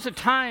there comes a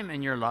time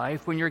in your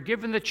life when you're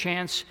given the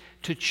chance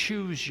to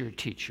choose your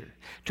teacher,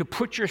 to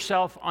put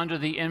yourself under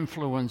the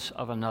influence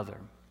of another.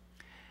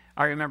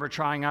 I remember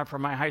trying out for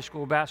my high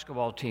school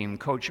basketball team.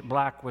 Coach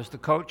Black was the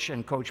coach,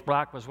 and Coach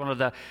Black was one of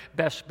the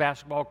best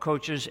basketball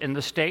coaches in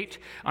the state.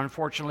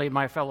 Unfortunately,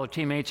 my fellow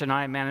teammates and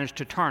I managed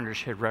to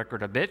tarnish his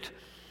record a bit.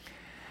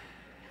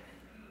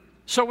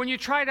 So when you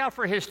tried out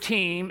for his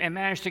team and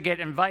managed to get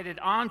invited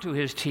onto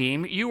his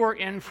team, you were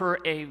in for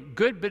a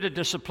good bit of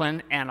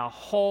discipline and a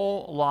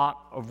whole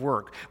lot of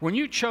work. When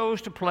you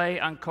chose to play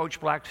on Coach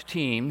Black's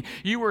team,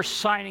 you were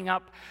signing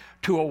up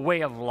to a way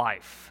of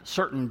life,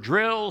 certain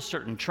drills,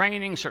 certain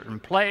training, certain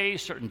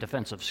plays, certain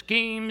defensive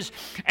schemes,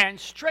 and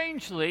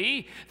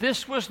strangely,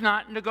 this was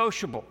not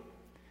negotiable.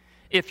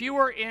 If you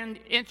were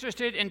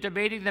interested in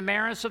debating the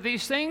merits of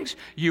these things,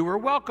 you were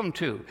welcome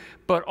to,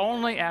 but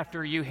only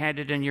after you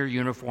handed in your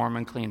uniform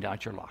and cleaned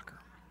out your locker.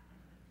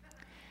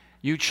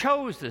 You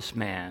chose this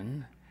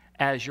man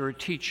as your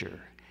teacher,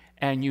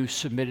 and you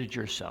submitted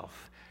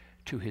yourself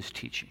to his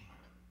teaching.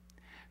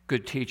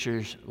 Good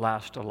teachers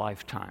last a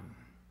lifetime.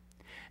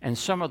 And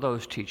some of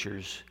those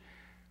teachers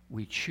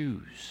we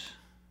choose.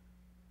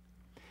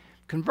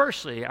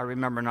 Conversely, I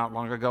remember not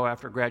long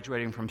after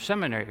graduating from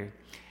seminary,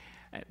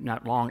 it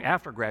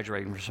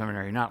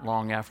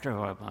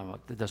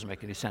doesn't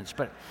make any sense,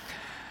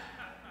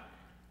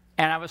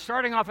 and I was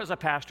starting off as a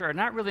pastor and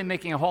not really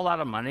making a whole lot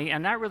of money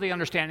and not really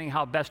understanding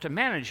how best to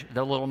manage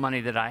the little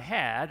money that I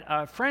had.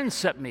 A friend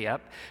set me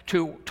up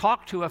to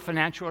talk to a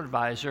financial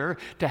advisor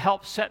to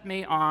help set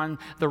me on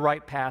the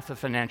right path of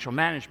financial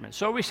management.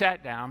 So we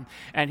sat down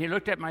and he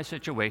looked at my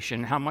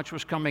situation, how much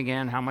was coming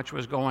in, how much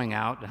was going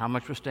out, and how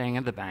much was staying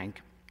in the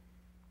bank.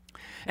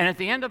 And at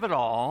the end of it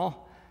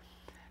all,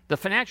 the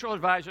financial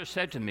advisor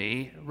said to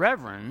me,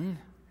 Reverend,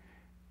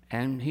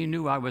 and he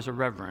knew I was a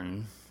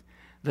reverend,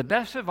 the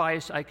best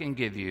advice I can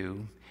give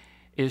you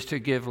is to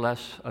give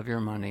less of your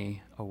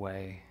money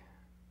away.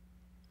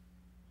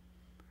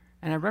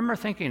 And I remember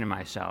thinking to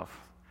myself,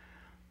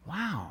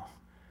 wow,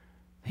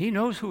 he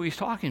knows who he's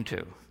talking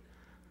to.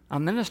 A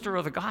minister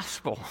of the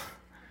gospel.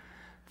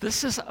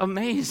 This is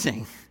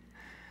amazing.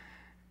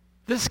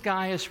 This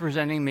guy is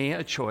presenting me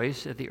a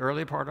choice at the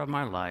early part of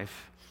my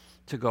life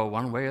to go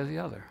one way or the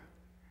other.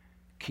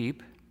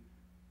 Keep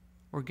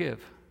or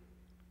give.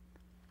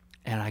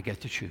 And I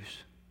get to choose.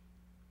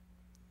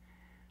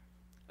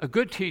 A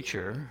good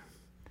teacher,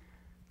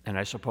 and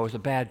I suppose a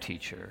bad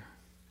teacher,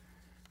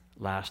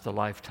 lasts a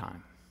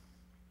lifetime.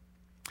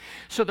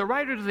 So the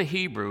writer to the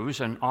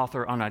Hebrews, an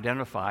author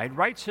unidentified,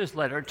 writes his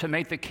letter to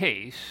make the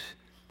case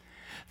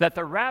that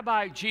the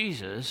Rabbi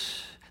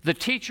Jesus, the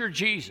teacher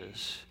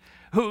Jesus,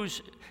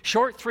 whose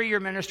short 3-year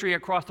ministry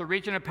across the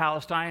region of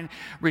Palestine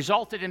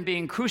resulted in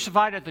being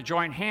crucified at the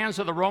joint hands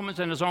of the Romans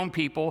and his own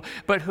people,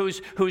 but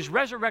whose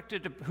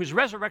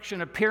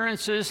resurrection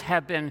appearances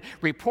have been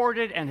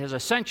reported and his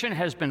ascension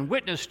has been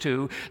witnessed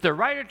to, the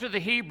writer to the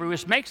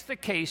Hebrews makes the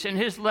case in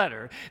his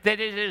letter that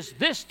it is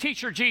this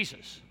teacher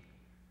Jesus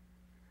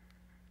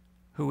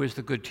who is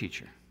the good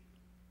teacher,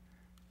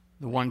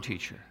 the one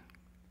teacher,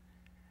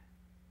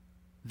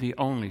 the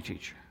only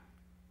teacher.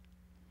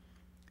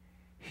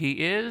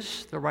 He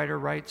is, the writer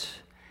writes,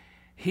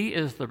 he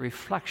is the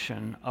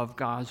reflection of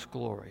God's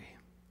glory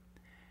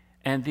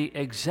and the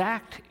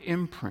exact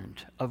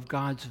imprint of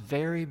God's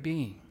very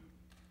being.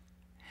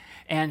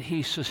 And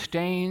he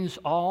sustains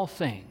all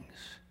things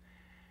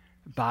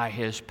by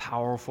his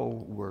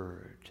powerful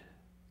word.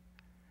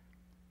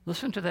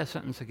 Listen to that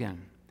sentence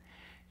again.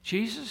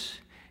 Jesus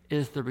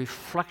is the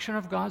reflection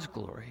of God's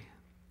glory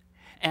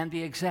and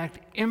the exact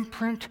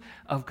imprint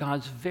of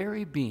God's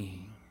very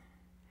being.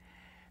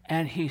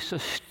 And he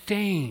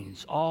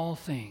sustains all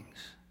things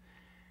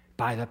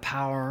by the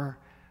power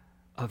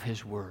of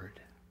his word.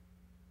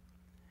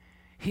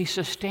 He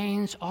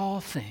sustains all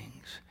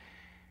things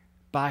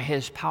by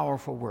his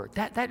powerful word.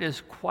 That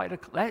is quite a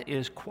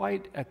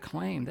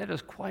claim. That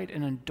is quite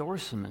an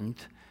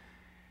endorsement.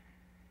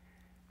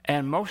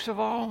 And most of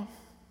all,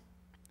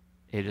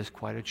 it is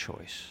quite a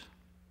choice.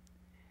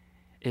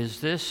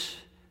 Is this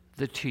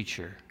the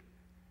teacher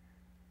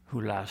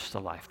who lasts a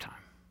lifetime?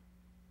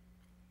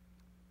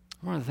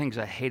 One of the things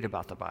I hate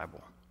about the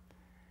Bible,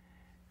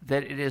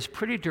 that it is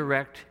pretty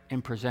direct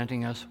in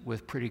presenting us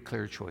with pretty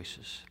clear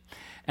choices.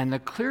 And the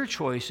clear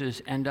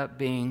choices end up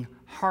being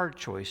hard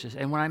choices.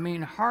 And when I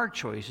mean hard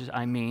choices,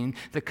 I mean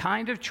the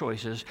kind of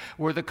choices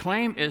where the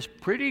claim is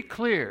pretty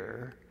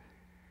clear,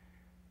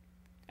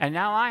 and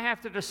now I have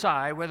to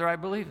decide whether I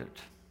believe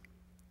it.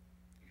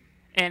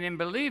 And in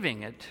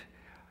believing it,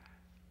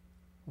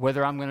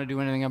 whether I'm going to do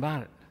anything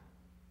about it.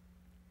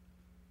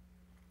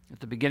 At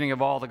the beginning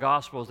of all the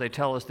Gospels, they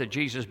tell us that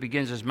Jesus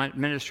begins his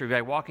ministry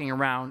by walking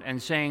around and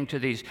saying to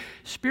these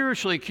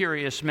spiritually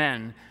curious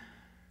men,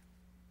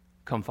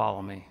 "Come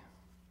follow me.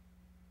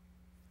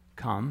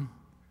 Come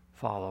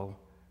follow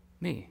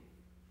me."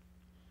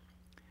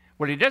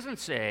 What he doesn't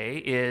say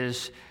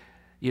is,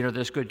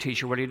 this good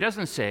teacher, what he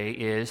doesn't say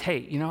is,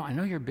 hey, I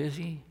know you're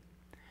busy,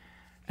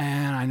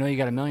 and I know you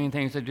got a million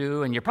things to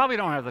do, and you probably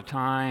don't have the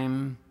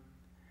time.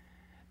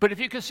 But if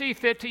you could see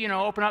fit to,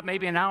 open up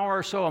maybe an hour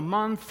or so a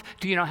month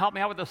to, help me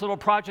out with this little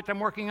project I'm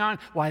working on,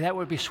 why, that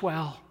would be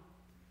swell.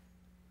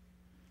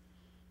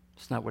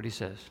 It's not what he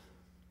says.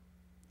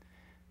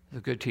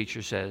 The good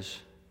teacher says,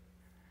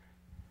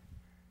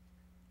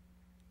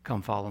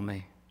 "Come follow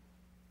me."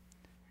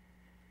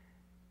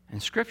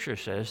 And Scripture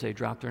says they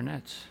dropped their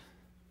nets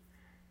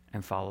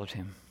and followed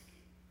him.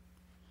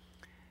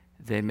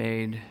 They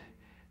made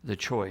the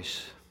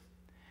choice.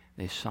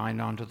 They signed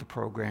on to the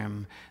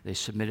program, they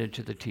submitted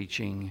to the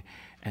teaching,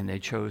 and they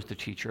chose the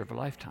teacher of a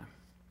lifetime.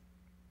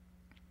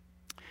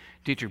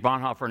 Dietrich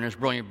Bonhoeffer, in his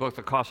brilliant book,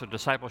 The Cost of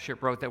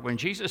Discipleship, wrote that when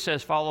Jesus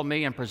says, "Follow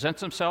me," and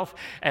presents himself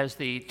as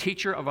the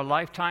teacher of a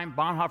lifetime,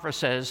 Bonhoeffer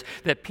says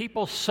that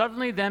people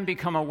suddenly then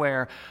become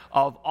aware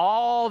of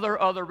all their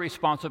other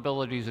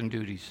responsibilities and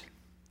duties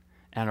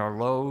and are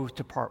loath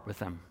to part with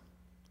them.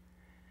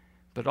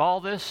 But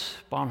all this,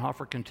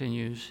 Bonhoeffer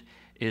continues,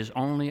 is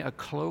only a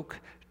cloak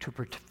to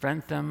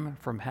prevent them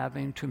from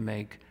having to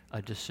make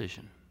a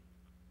decision.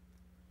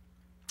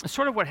 It's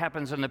sort of what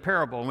happens in the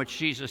parable in which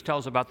Jesus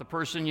tells about the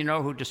person,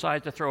 who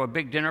decides to throw a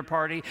big dinner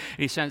party.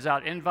 He sends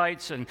out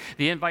invites, and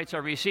the invites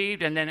are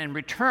received, and then in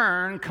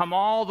return come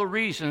all the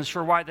reasons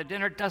for why the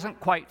dinner doesn't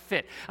quite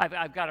fit.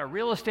 I've got a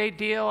real estate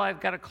deal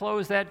I've got to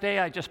close that day.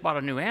 I just bought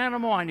a new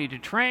animal I need to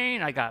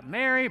train. I got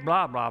married,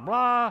 blah, blah,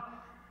 blah.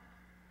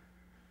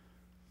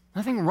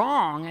 Nothing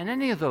wrong in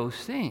any of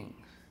those things,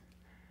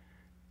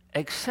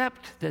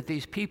 except that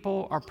these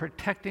people are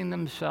protecting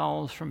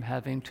themselves from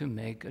having to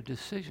make a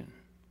decision.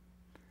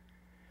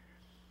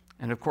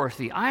 And of course,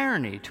 the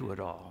irony to it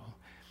all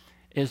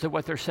is that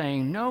what they're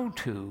saying no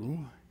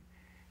to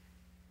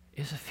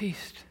is a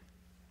feast,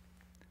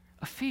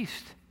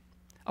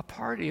 a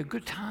party, a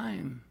good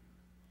time.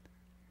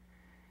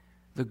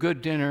 The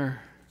good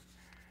dinner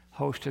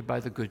hosted by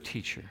the good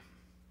teacher.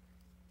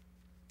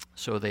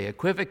 So they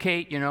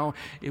equivocate,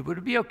 it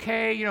would be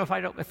okay, if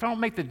I don't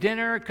make the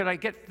dinner, could I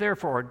get there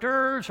for hors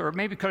d'oeuvres, or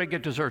maybe could I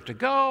get dessert to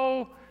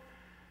go?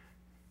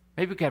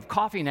 Maybe we could have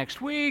coffee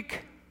next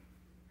week.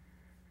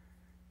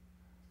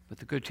 But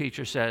the good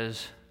teacher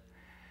says,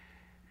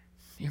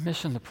 you're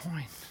missing the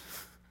point.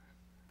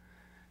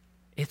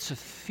 It's a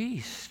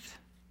feast.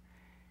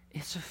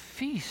 It's a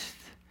feast.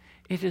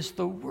 It is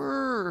the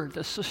word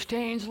that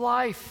sustains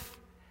life.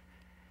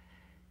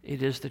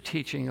 It is the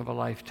teaching of a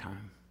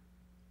lifetime.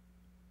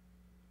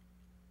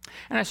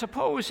 And I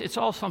suppose it's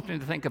all something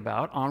to think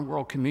about on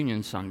World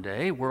Communion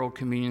Sunday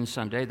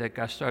that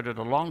got started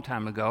a long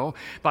time ago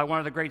by one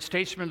of the great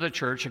statesmen of the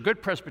church, a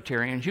good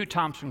Presbyterian, Hugh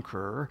Thompson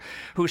Kerr,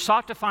 who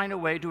sought to find a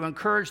way to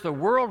encourage the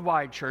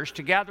worldwide church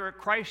to gather at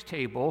Christ's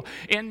table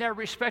in their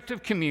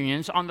respective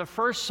communions on the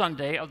first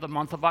Sunday of the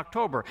month of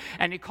October.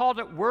 And he called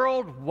it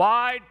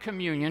Worldwide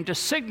Communion to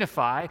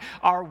signify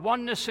our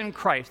oneness in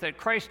Christ, that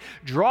Christ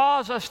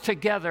draws us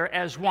together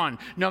as one,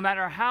 no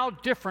matter how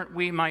different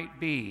we might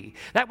be.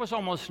 That was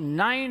almost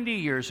 90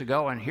 years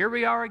ago, and here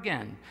we are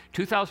again,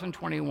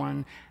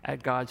 2021,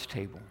 at God's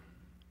table.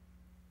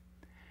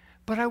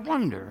 But I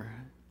wonder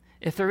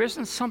if there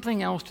isn't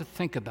something else to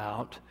think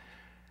about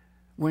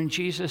when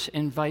Jesus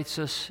invites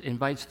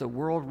the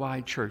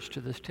worldwide church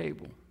to this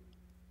table.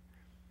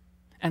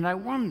 And I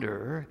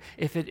wonder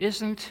if it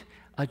isn't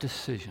a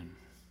decision.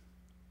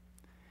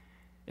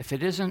 If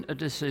it isn't a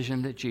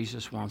decision that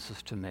Jesus wants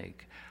us to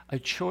make, a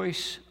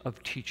choice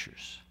of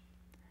teachers.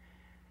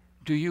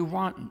 Do you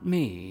want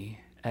me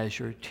as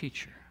your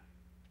teacher?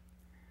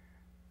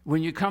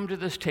 When you come to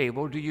this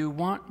table, do you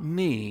want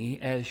me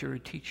as your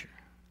teacher?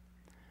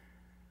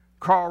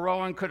 Carl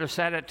Rowan could have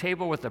sat at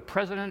table with the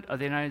President of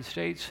the United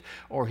States,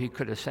 or he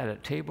could have sat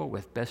at table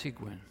with Bessie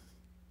Gwynn.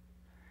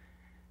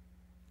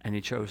 And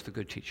he chose the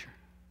good teacher.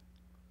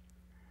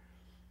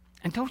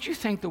 And don't you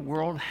think the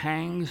world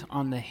hangs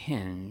on the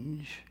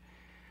hinge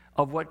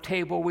of what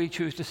table we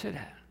choose to sit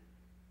at?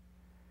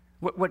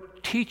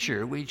 What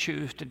teacher we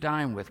choose to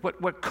dine with,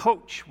 what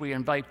coach we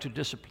invite to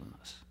discipline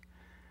us.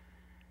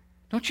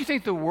 Don't you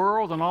think the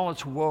world and all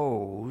its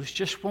woes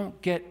just won't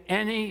get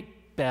any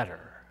better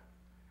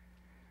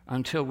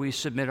until we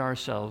submit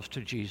ourselves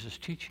to Jesus'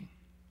 teaching?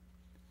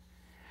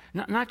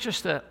 Not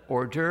just the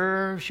hors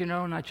d'oeuvres,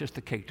 not just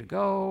the cake to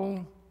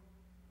go,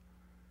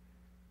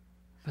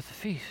 but the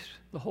feast,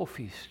 the whole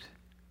feast,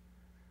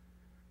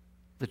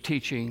 the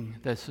teaching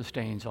that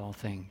sustains all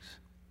things.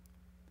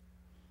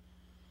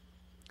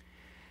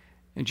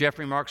 In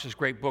Jeffrey Marx's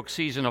great book,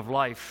 Season of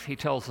Life, he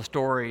tells the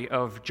story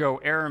of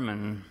Joe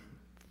Ehrman,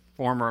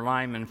 former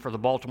lineman for the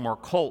Baltimore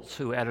Colts,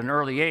 who at an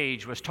early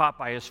age was taught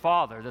by his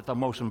father that the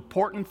most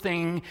important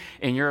thing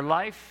in your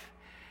life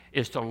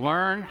is to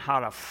learn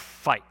how to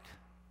fight.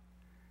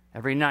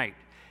 Every night,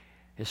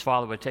 his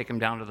father would take him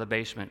down to the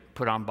basement,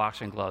 put on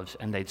boxing gloves,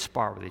 and they'd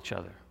spar with each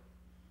other.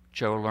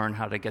 Joe learned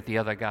how to get the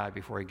other guy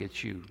before he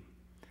gets you.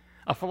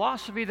 A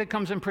philosophy that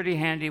comes in pretty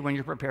handy when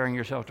you're preparing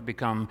yourself to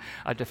become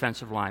a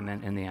defensive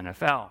lineman in the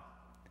NFL.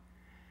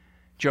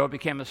 Joe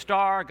became a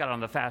star, got on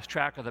the fast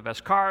track of the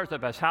best cars, the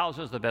best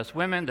houses, the best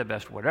women, the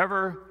best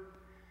whatever.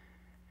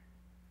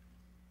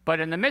 But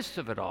in the midst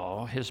of it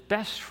all, his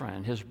best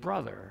friend, his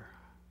brother,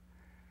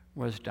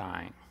 was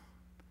dying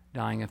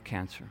of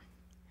cancer.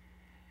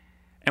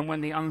 And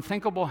when the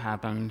unthinkable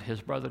happened,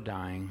 his brother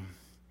dying,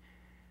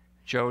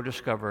 Joe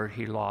discovered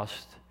he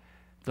lost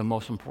the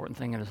most important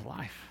thing in his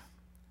life,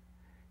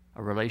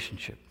 a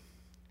relationship.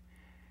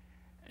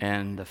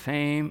 And the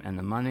fame and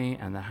the money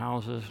and the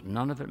houses,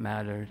 none of it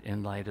mattered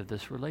in light of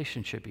this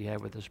relationship he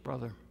had with his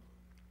brother.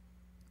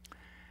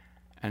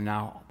 And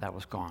now that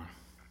was gone.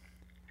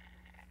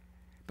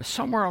 But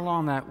somewhere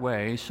along that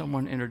way,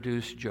 someone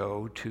introduced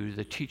Joe to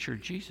the teacher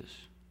Jesus.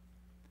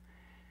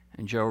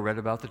 And Joe read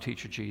about the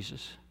teacher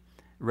Jesus,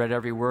 read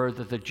every word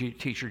that the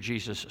teacher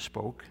Jesus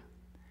spoke.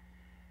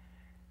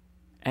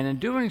 And in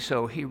doing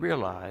so, he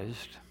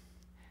realized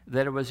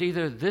that it was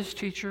either this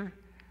teacher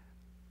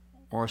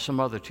or some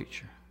other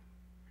teacher.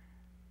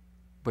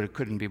 But it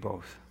couldn't be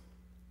both.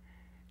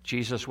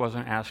 Jesus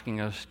wasn't asking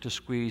us to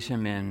squeeze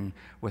him in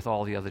with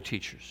all the other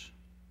teachers.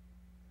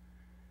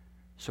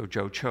 So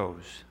Joe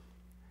chose,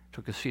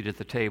 took a seat at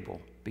the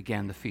table,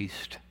 began the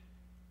feast.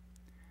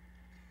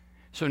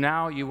 So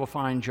now you will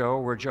find Joe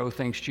where Joe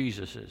thinks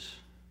Jesus is.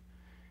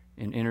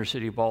 In inner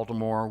city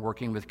Baltimore,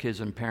 working with kids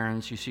and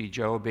parents, you see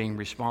Joe being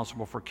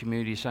responsible for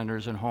community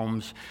centers and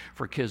homes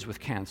for kids with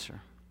cancer.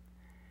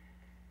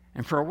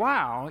 And for a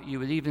while, you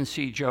would even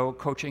see Joe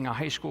coaching a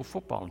high school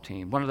football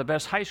team, one of the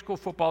best high school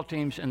football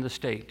teams in the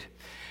state,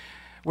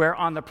 where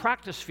on the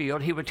practice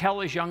field, he would tell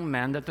his young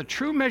men that the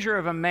true measure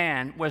of a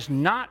man was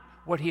not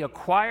what he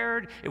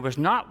acquired, it was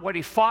not what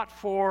he fought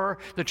for.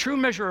 The true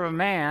measure of a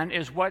man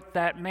is what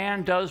that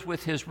man does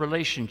with his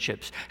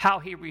relationships, how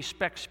he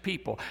respects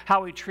people,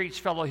 how he treats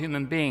fellow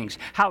human beings,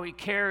 how he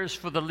cares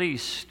for the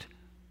least.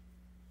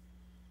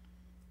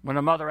 When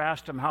a mother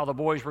asked him how the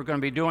boys were going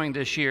to be doing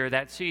this year,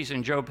 that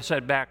season, Joe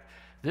said back,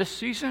 "This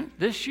season?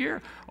 This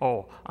year?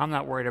 Oh, I'm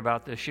not worried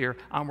about this year.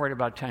 I'm worried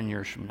about 10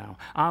 years from now.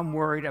 I'm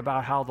worried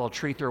about how they'll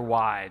treat their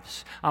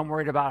wives. I'm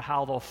worried about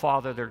how they'll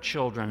father their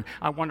children.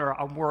 I'm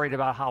worried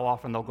about how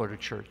often they'll go to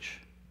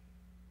church.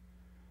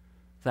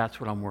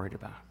 That's what I'm worried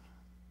about."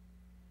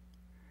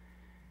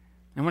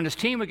 And when his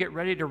team would get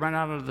ready to run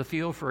out of the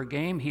field for a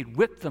game, he'd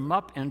whip them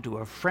up into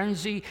a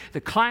frenzy, the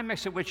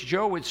climax at which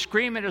Joe would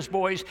scream at his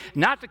boys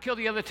not to kill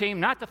the other team,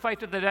 not to fight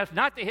to the death,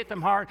 not to hit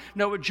them hard.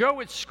 No, what Joe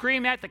would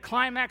scream at, the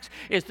climax,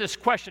 is this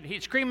question.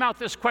 He'd scream out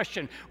this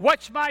question,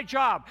 "What's my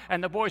job?"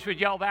 And the boys would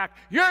yell back,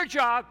 "Your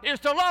job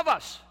is to love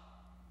us."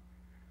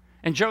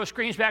 And Joe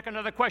screams back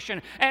another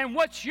question, and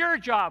what's your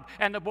job?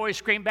 And the boys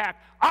scream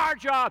back, our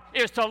job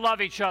is to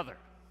love each other.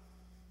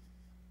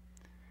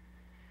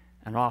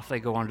 And off they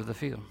go onto the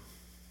field.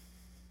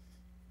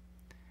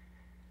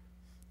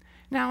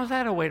 Now, is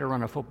that a way to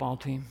run a football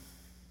team?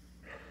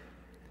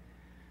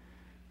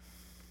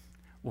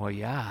 Well,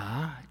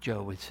 yeah,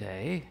 Joe would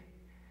say.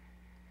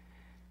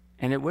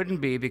 And it wouldn't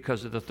be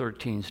because of the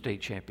 13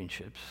 state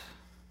championships,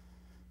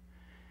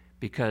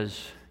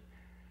 because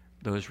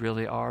those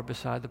really are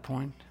beside the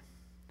point.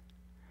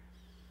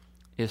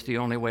 It's the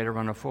only way to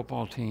run a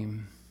football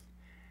team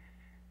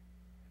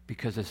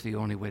because it's the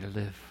only way to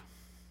live.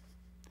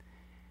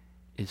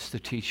 It's the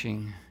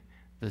teaching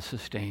that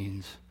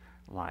sustains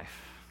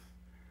life.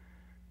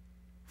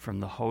 From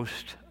the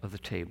host of the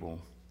table,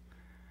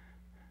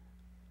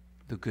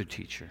 the good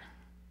teacher,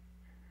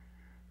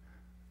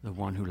 the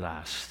one who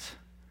lasts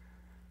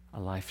a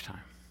lifetime.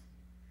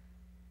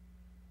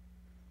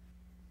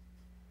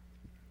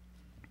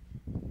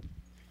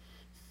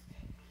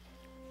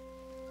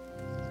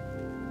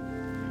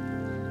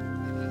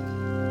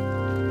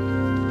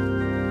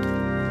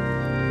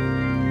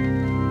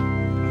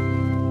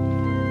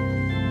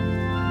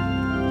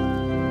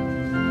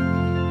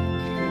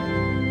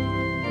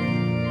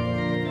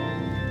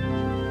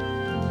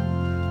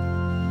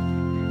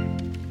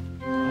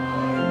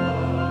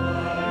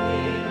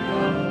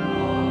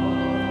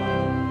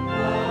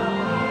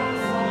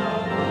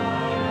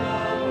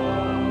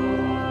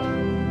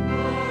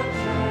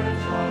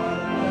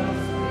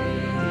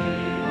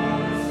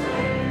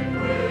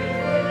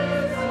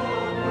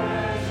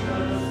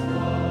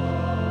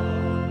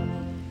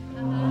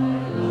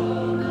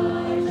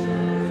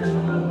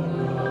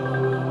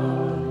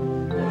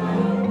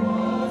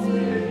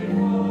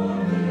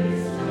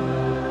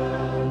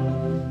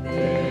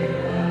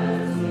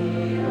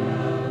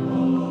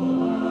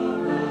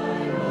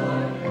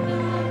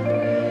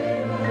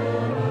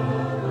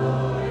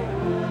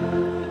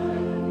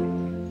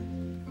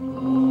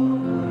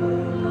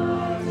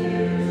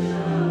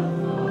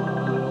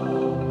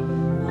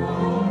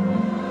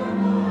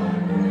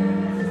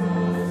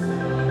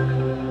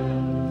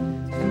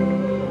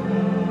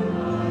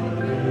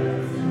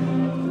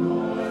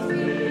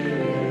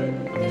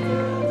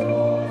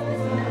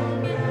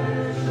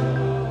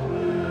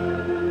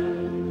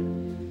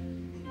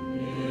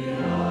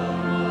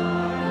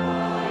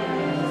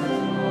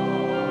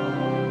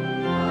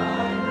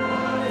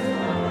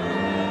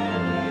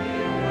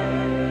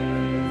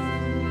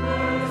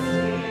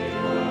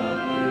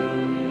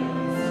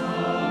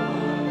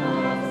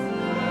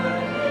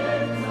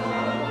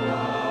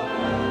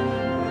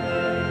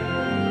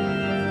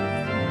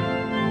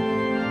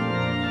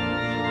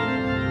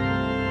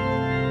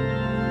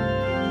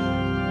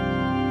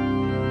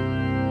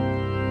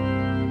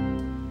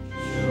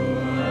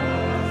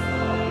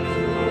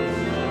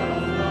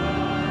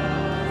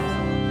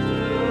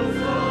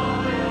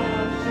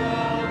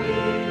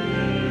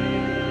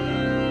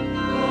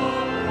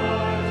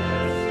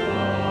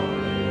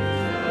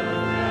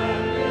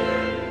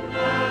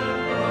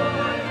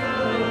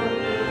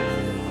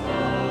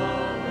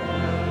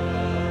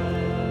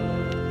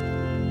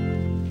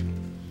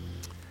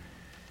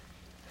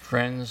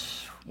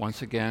 Friends,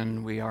 once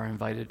again, we are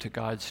invited to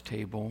God's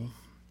table.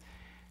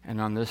 And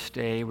on this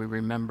day, we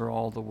remember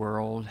all the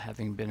world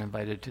having been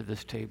invited to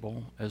this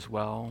table as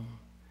well.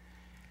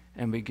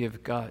 And we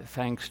give God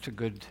thanks to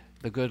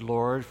the good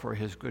Lord for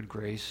his good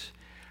grace,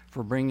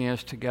 for bringing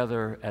us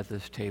together at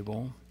this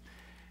table.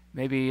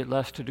 Maybe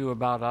less to do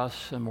about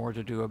us and more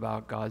to do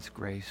about God's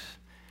grace.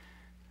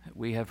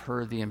 We have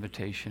heard the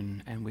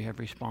invitation and we have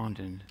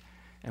responded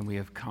and we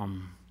have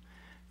come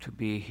to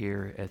be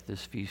here at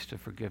this feast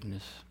of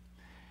forgiveness.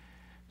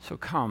 So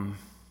come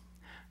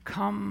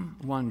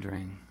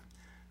wondering,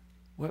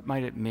 what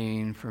might it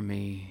mean for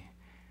me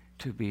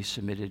to be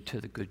submitted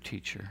to the good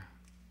teacher?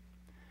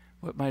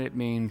 What might it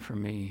mean for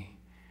me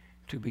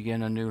to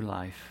begin a new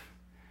life,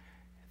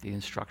 the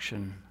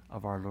instruction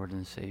of our Lord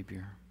and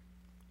Savior?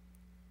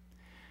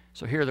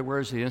 So hear the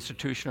words of the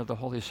institution of the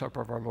Holy Supper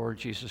of our Lord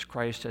Jesus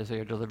Christ as they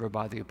are delivered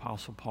by the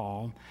Apostle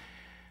Paul.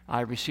 I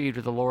received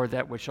of the Lord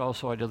that which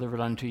also I delivered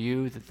unto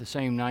you, that the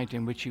same night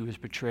in which he was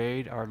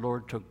betrayed, our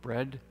Lord took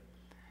bread.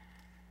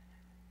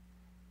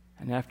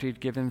 And after he'd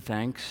given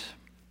thanks,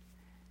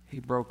 he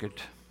broke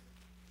it.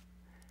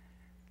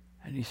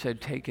 And he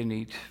said, "Take and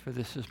eat, for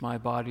this is my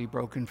body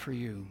broken for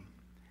you.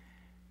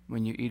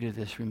 When you eat of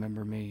this,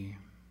 remember me."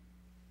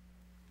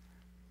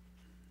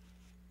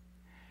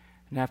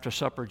 And after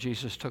supper,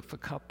 Jesus took the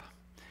cup,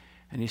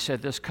 and he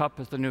said, "This cup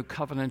is the new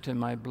covenant in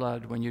my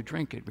blood. When you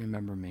drink it,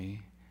 remember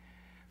me.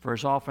 For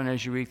as often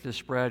as you eat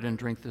this bread and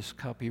drink this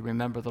cup, you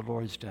remember the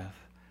Lord's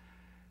death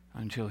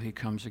until he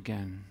comes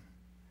again,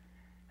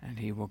 and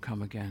he will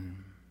come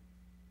again."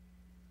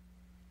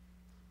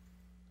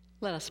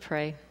 Let us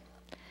pray.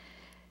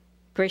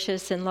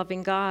 Gracious and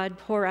loving God,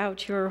 pour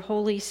out your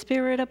Holy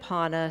Spirit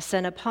upon us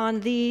and upon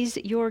these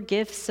your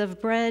gifts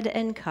of bread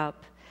and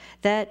cup,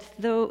 that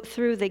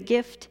through the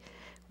gift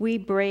we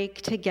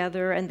break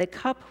together and the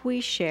cup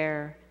we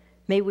share,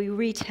 May we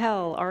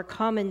retell our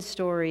common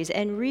stories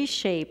and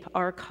reshape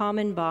our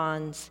common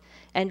bonds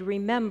and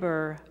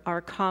remember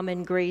our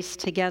common grace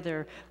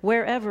together,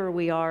 wherever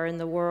we are in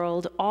the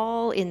world,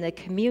 all in the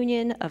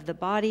communion of the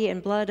body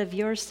and blood of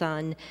your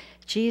Son,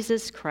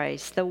 Jesus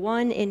Christ, the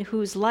one in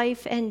whose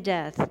life and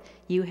death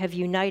you have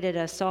united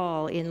us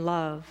all in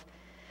love.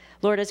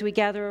 Lord, as we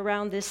gather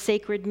around this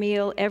sacred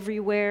meal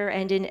everywhere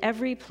and in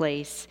every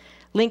place,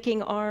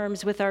 linking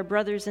arms with our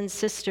brothers and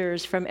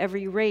sisters from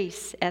every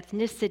race,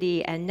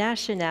 ethnicity, and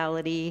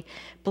nationality,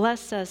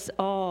 bless us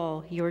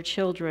all, your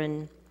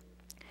children.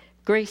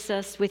 Grace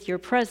us with your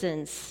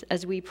presence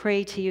as we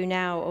pray to you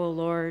now, O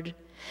Lord.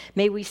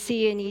 May we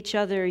see in each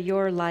other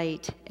your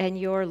light and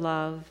your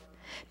love.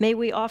 May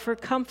we offer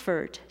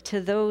comfort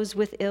to those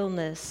with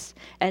illness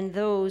and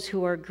those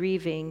who are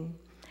grieving.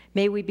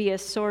 May we be a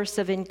source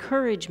of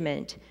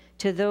encouragement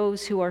to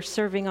those who are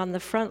serving on the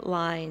front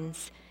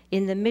lines,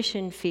 in the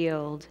mission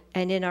field,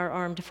 and in our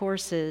armed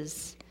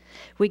forces.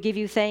 We give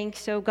you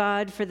thanks, O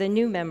God, for the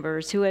new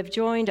members who have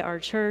joined our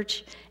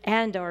church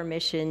and our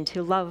mission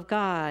to love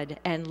God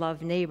and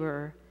love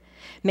neighbor.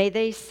 May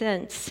they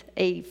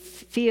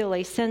feel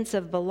a sense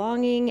of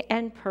belonging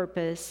and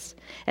purpose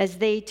as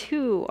they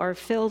too are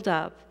filled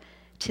up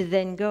to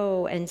then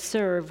go and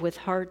serve with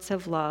hearts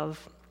of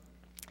love.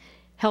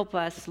 Help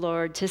us,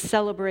 Lord, to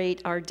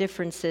celebrate our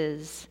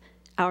differences,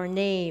 our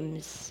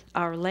names,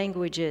 our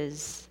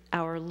languages,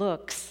 our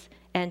looks,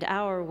 and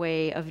our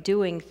way of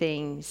doing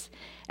things,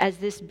 as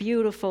this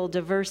beautiful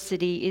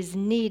diversity is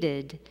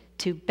needed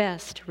to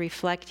best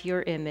reflect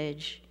your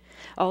image.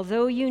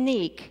 Although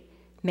unique,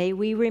 may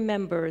we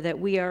remember that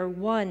we are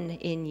one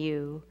in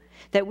you,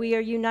 that we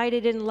are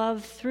united in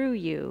love through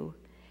you,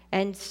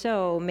 and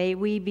so may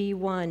we be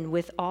one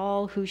with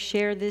all who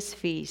share this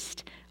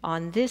feast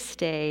on this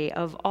day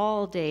of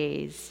all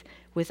days,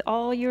 with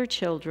all your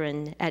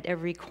children at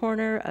every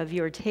corner of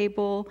your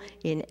table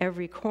in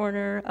every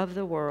corner of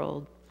the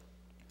world.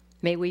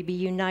 May we be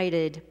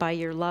united by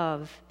your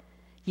love,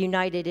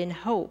 united in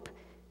hope,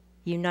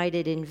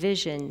 united in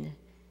vision,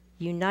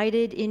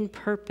 united in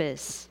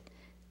purpose,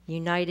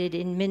 united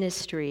in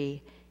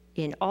ministry,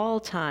 in all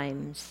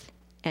times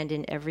and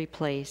in every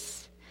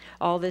place.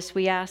 All this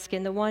we ask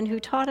in the one who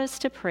taught us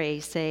to pray,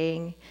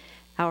 saying,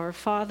 Our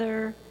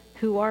Father,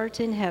 who art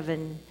in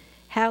heaven,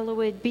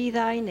 hallowed be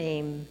thy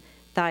name.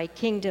 Thy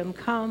kingdom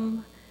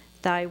come,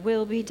 thy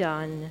will be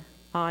done,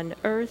 on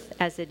earth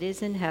as it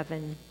is in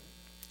heaven.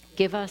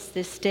 Give us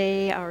this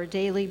day our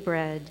daily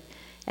bread,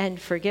 and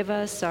forgive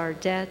us our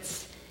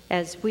debts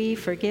as we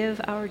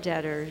forgive our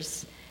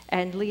debtors.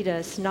 And lead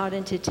us not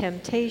into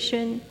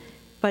temptation,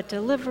 but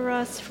deliver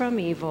us from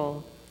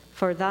evil.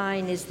 For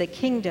thine is the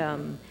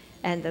kingdom,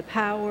 and the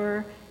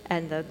power,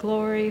 and the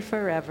glory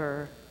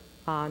forever.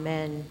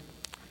 Amen.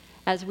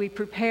 As we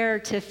prepare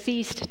to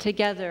feast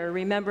together,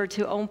 remember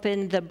to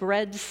open the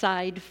bread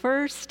side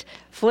first,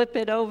 flip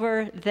it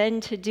over,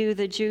 then to do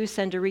the juice,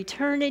 and to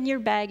return in your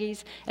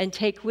baggies and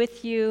take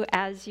with you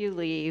as you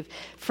leave.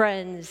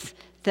 Friends,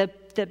 the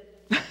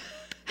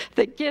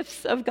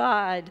gifts of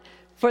God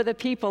for the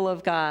people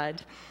of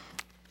God.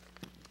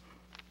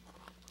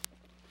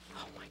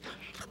 Oh my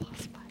gosh, I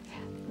lost my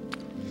head.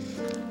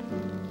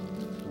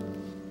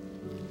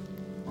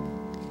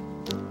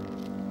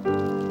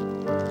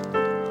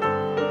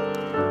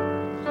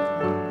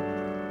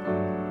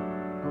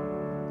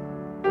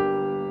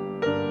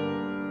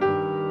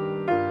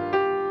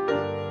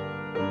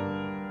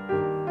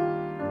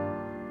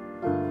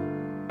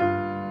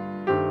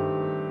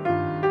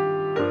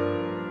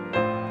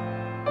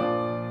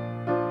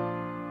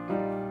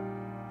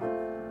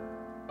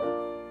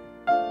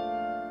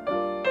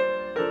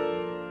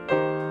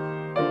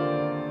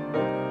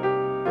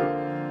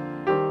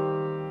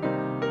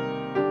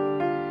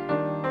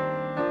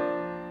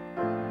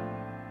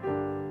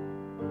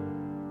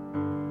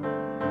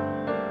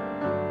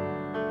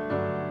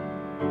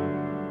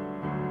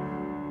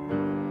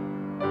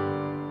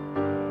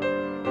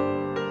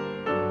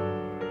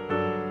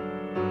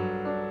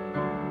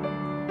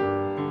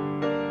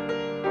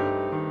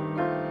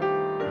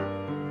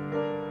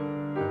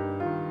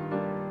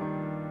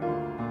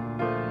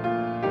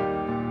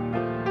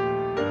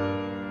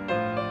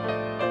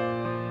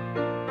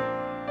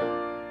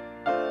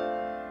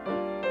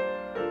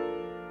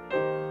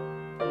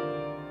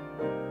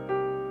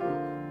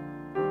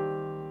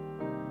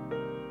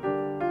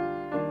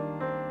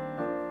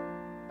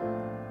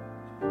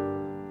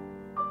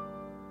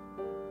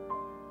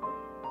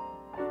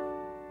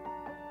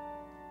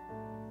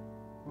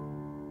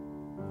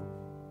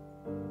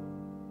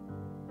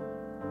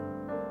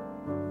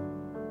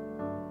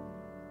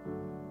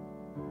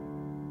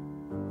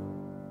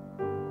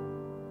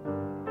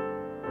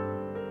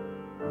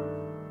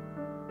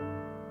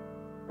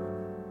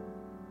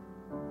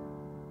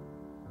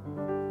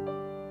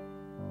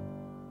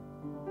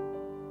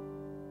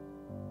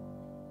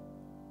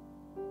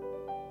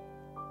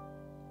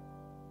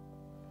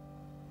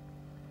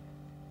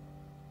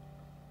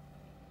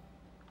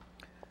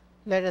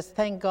 Let us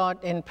thank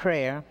God in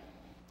prayer.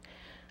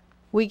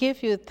 We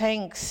give you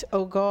thanks,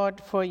 O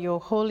God, for your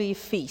holy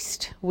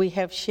feast we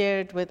have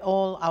shared with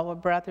all our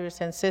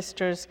brothers and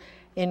sisters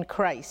in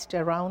Christ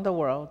around the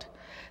world.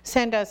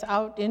 Send us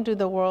out into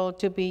the world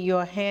to be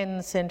your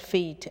hands and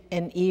feet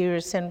and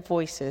ears and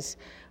voices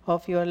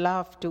of your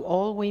love to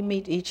all we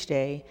meet each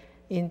day.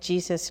 In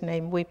Jesus'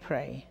 name we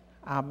pray.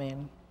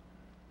 Amen.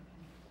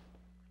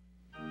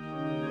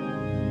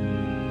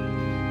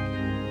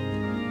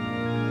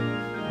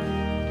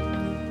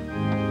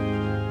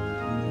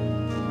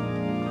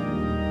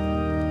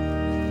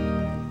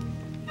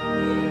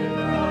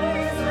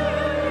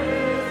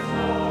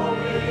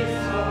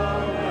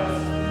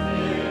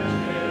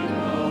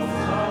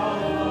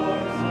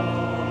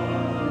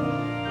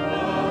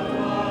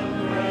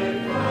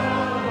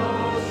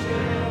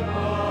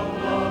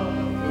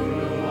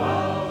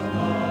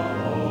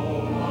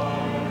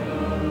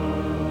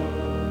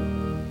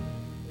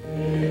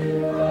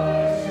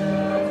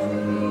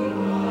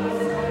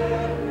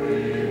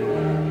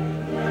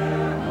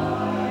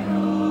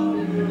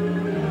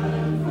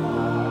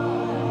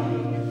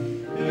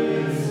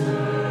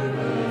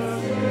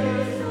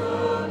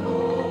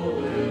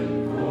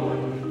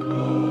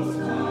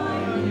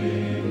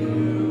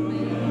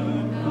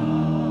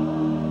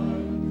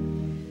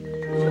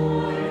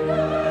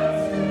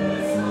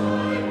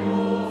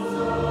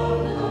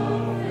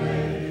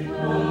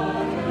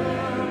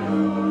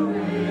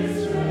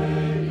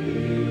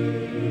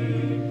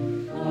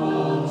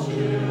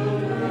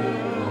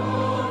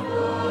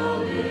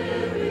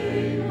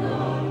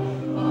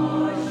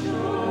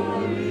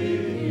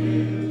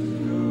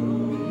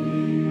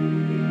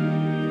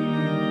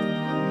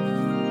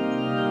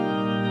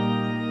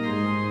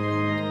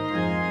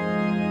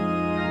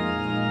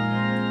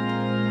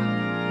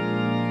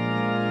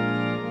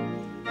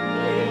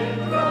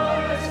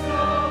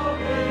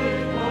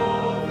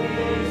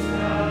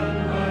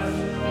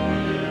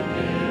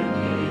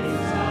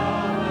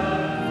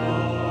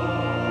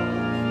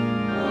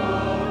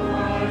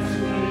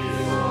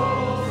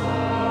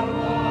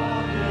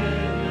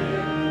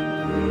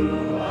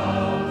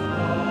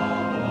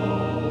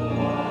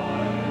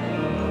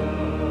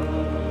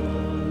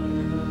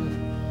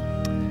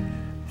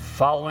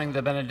 Following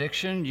the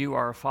benediction, you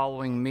are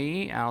following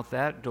me out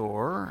that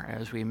door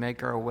as we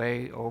make our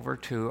way over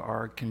to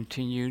our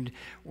continued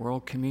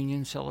World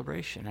Communion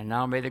celebration. And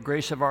now may the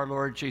grace of our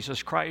Lord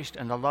Jesus Christ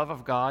and the love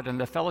of God and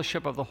the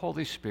fellowship of the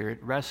Holy Spirit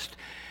rest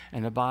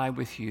and abide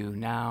with you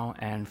now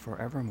and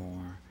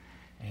forevermore.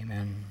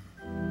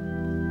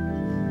 Amen.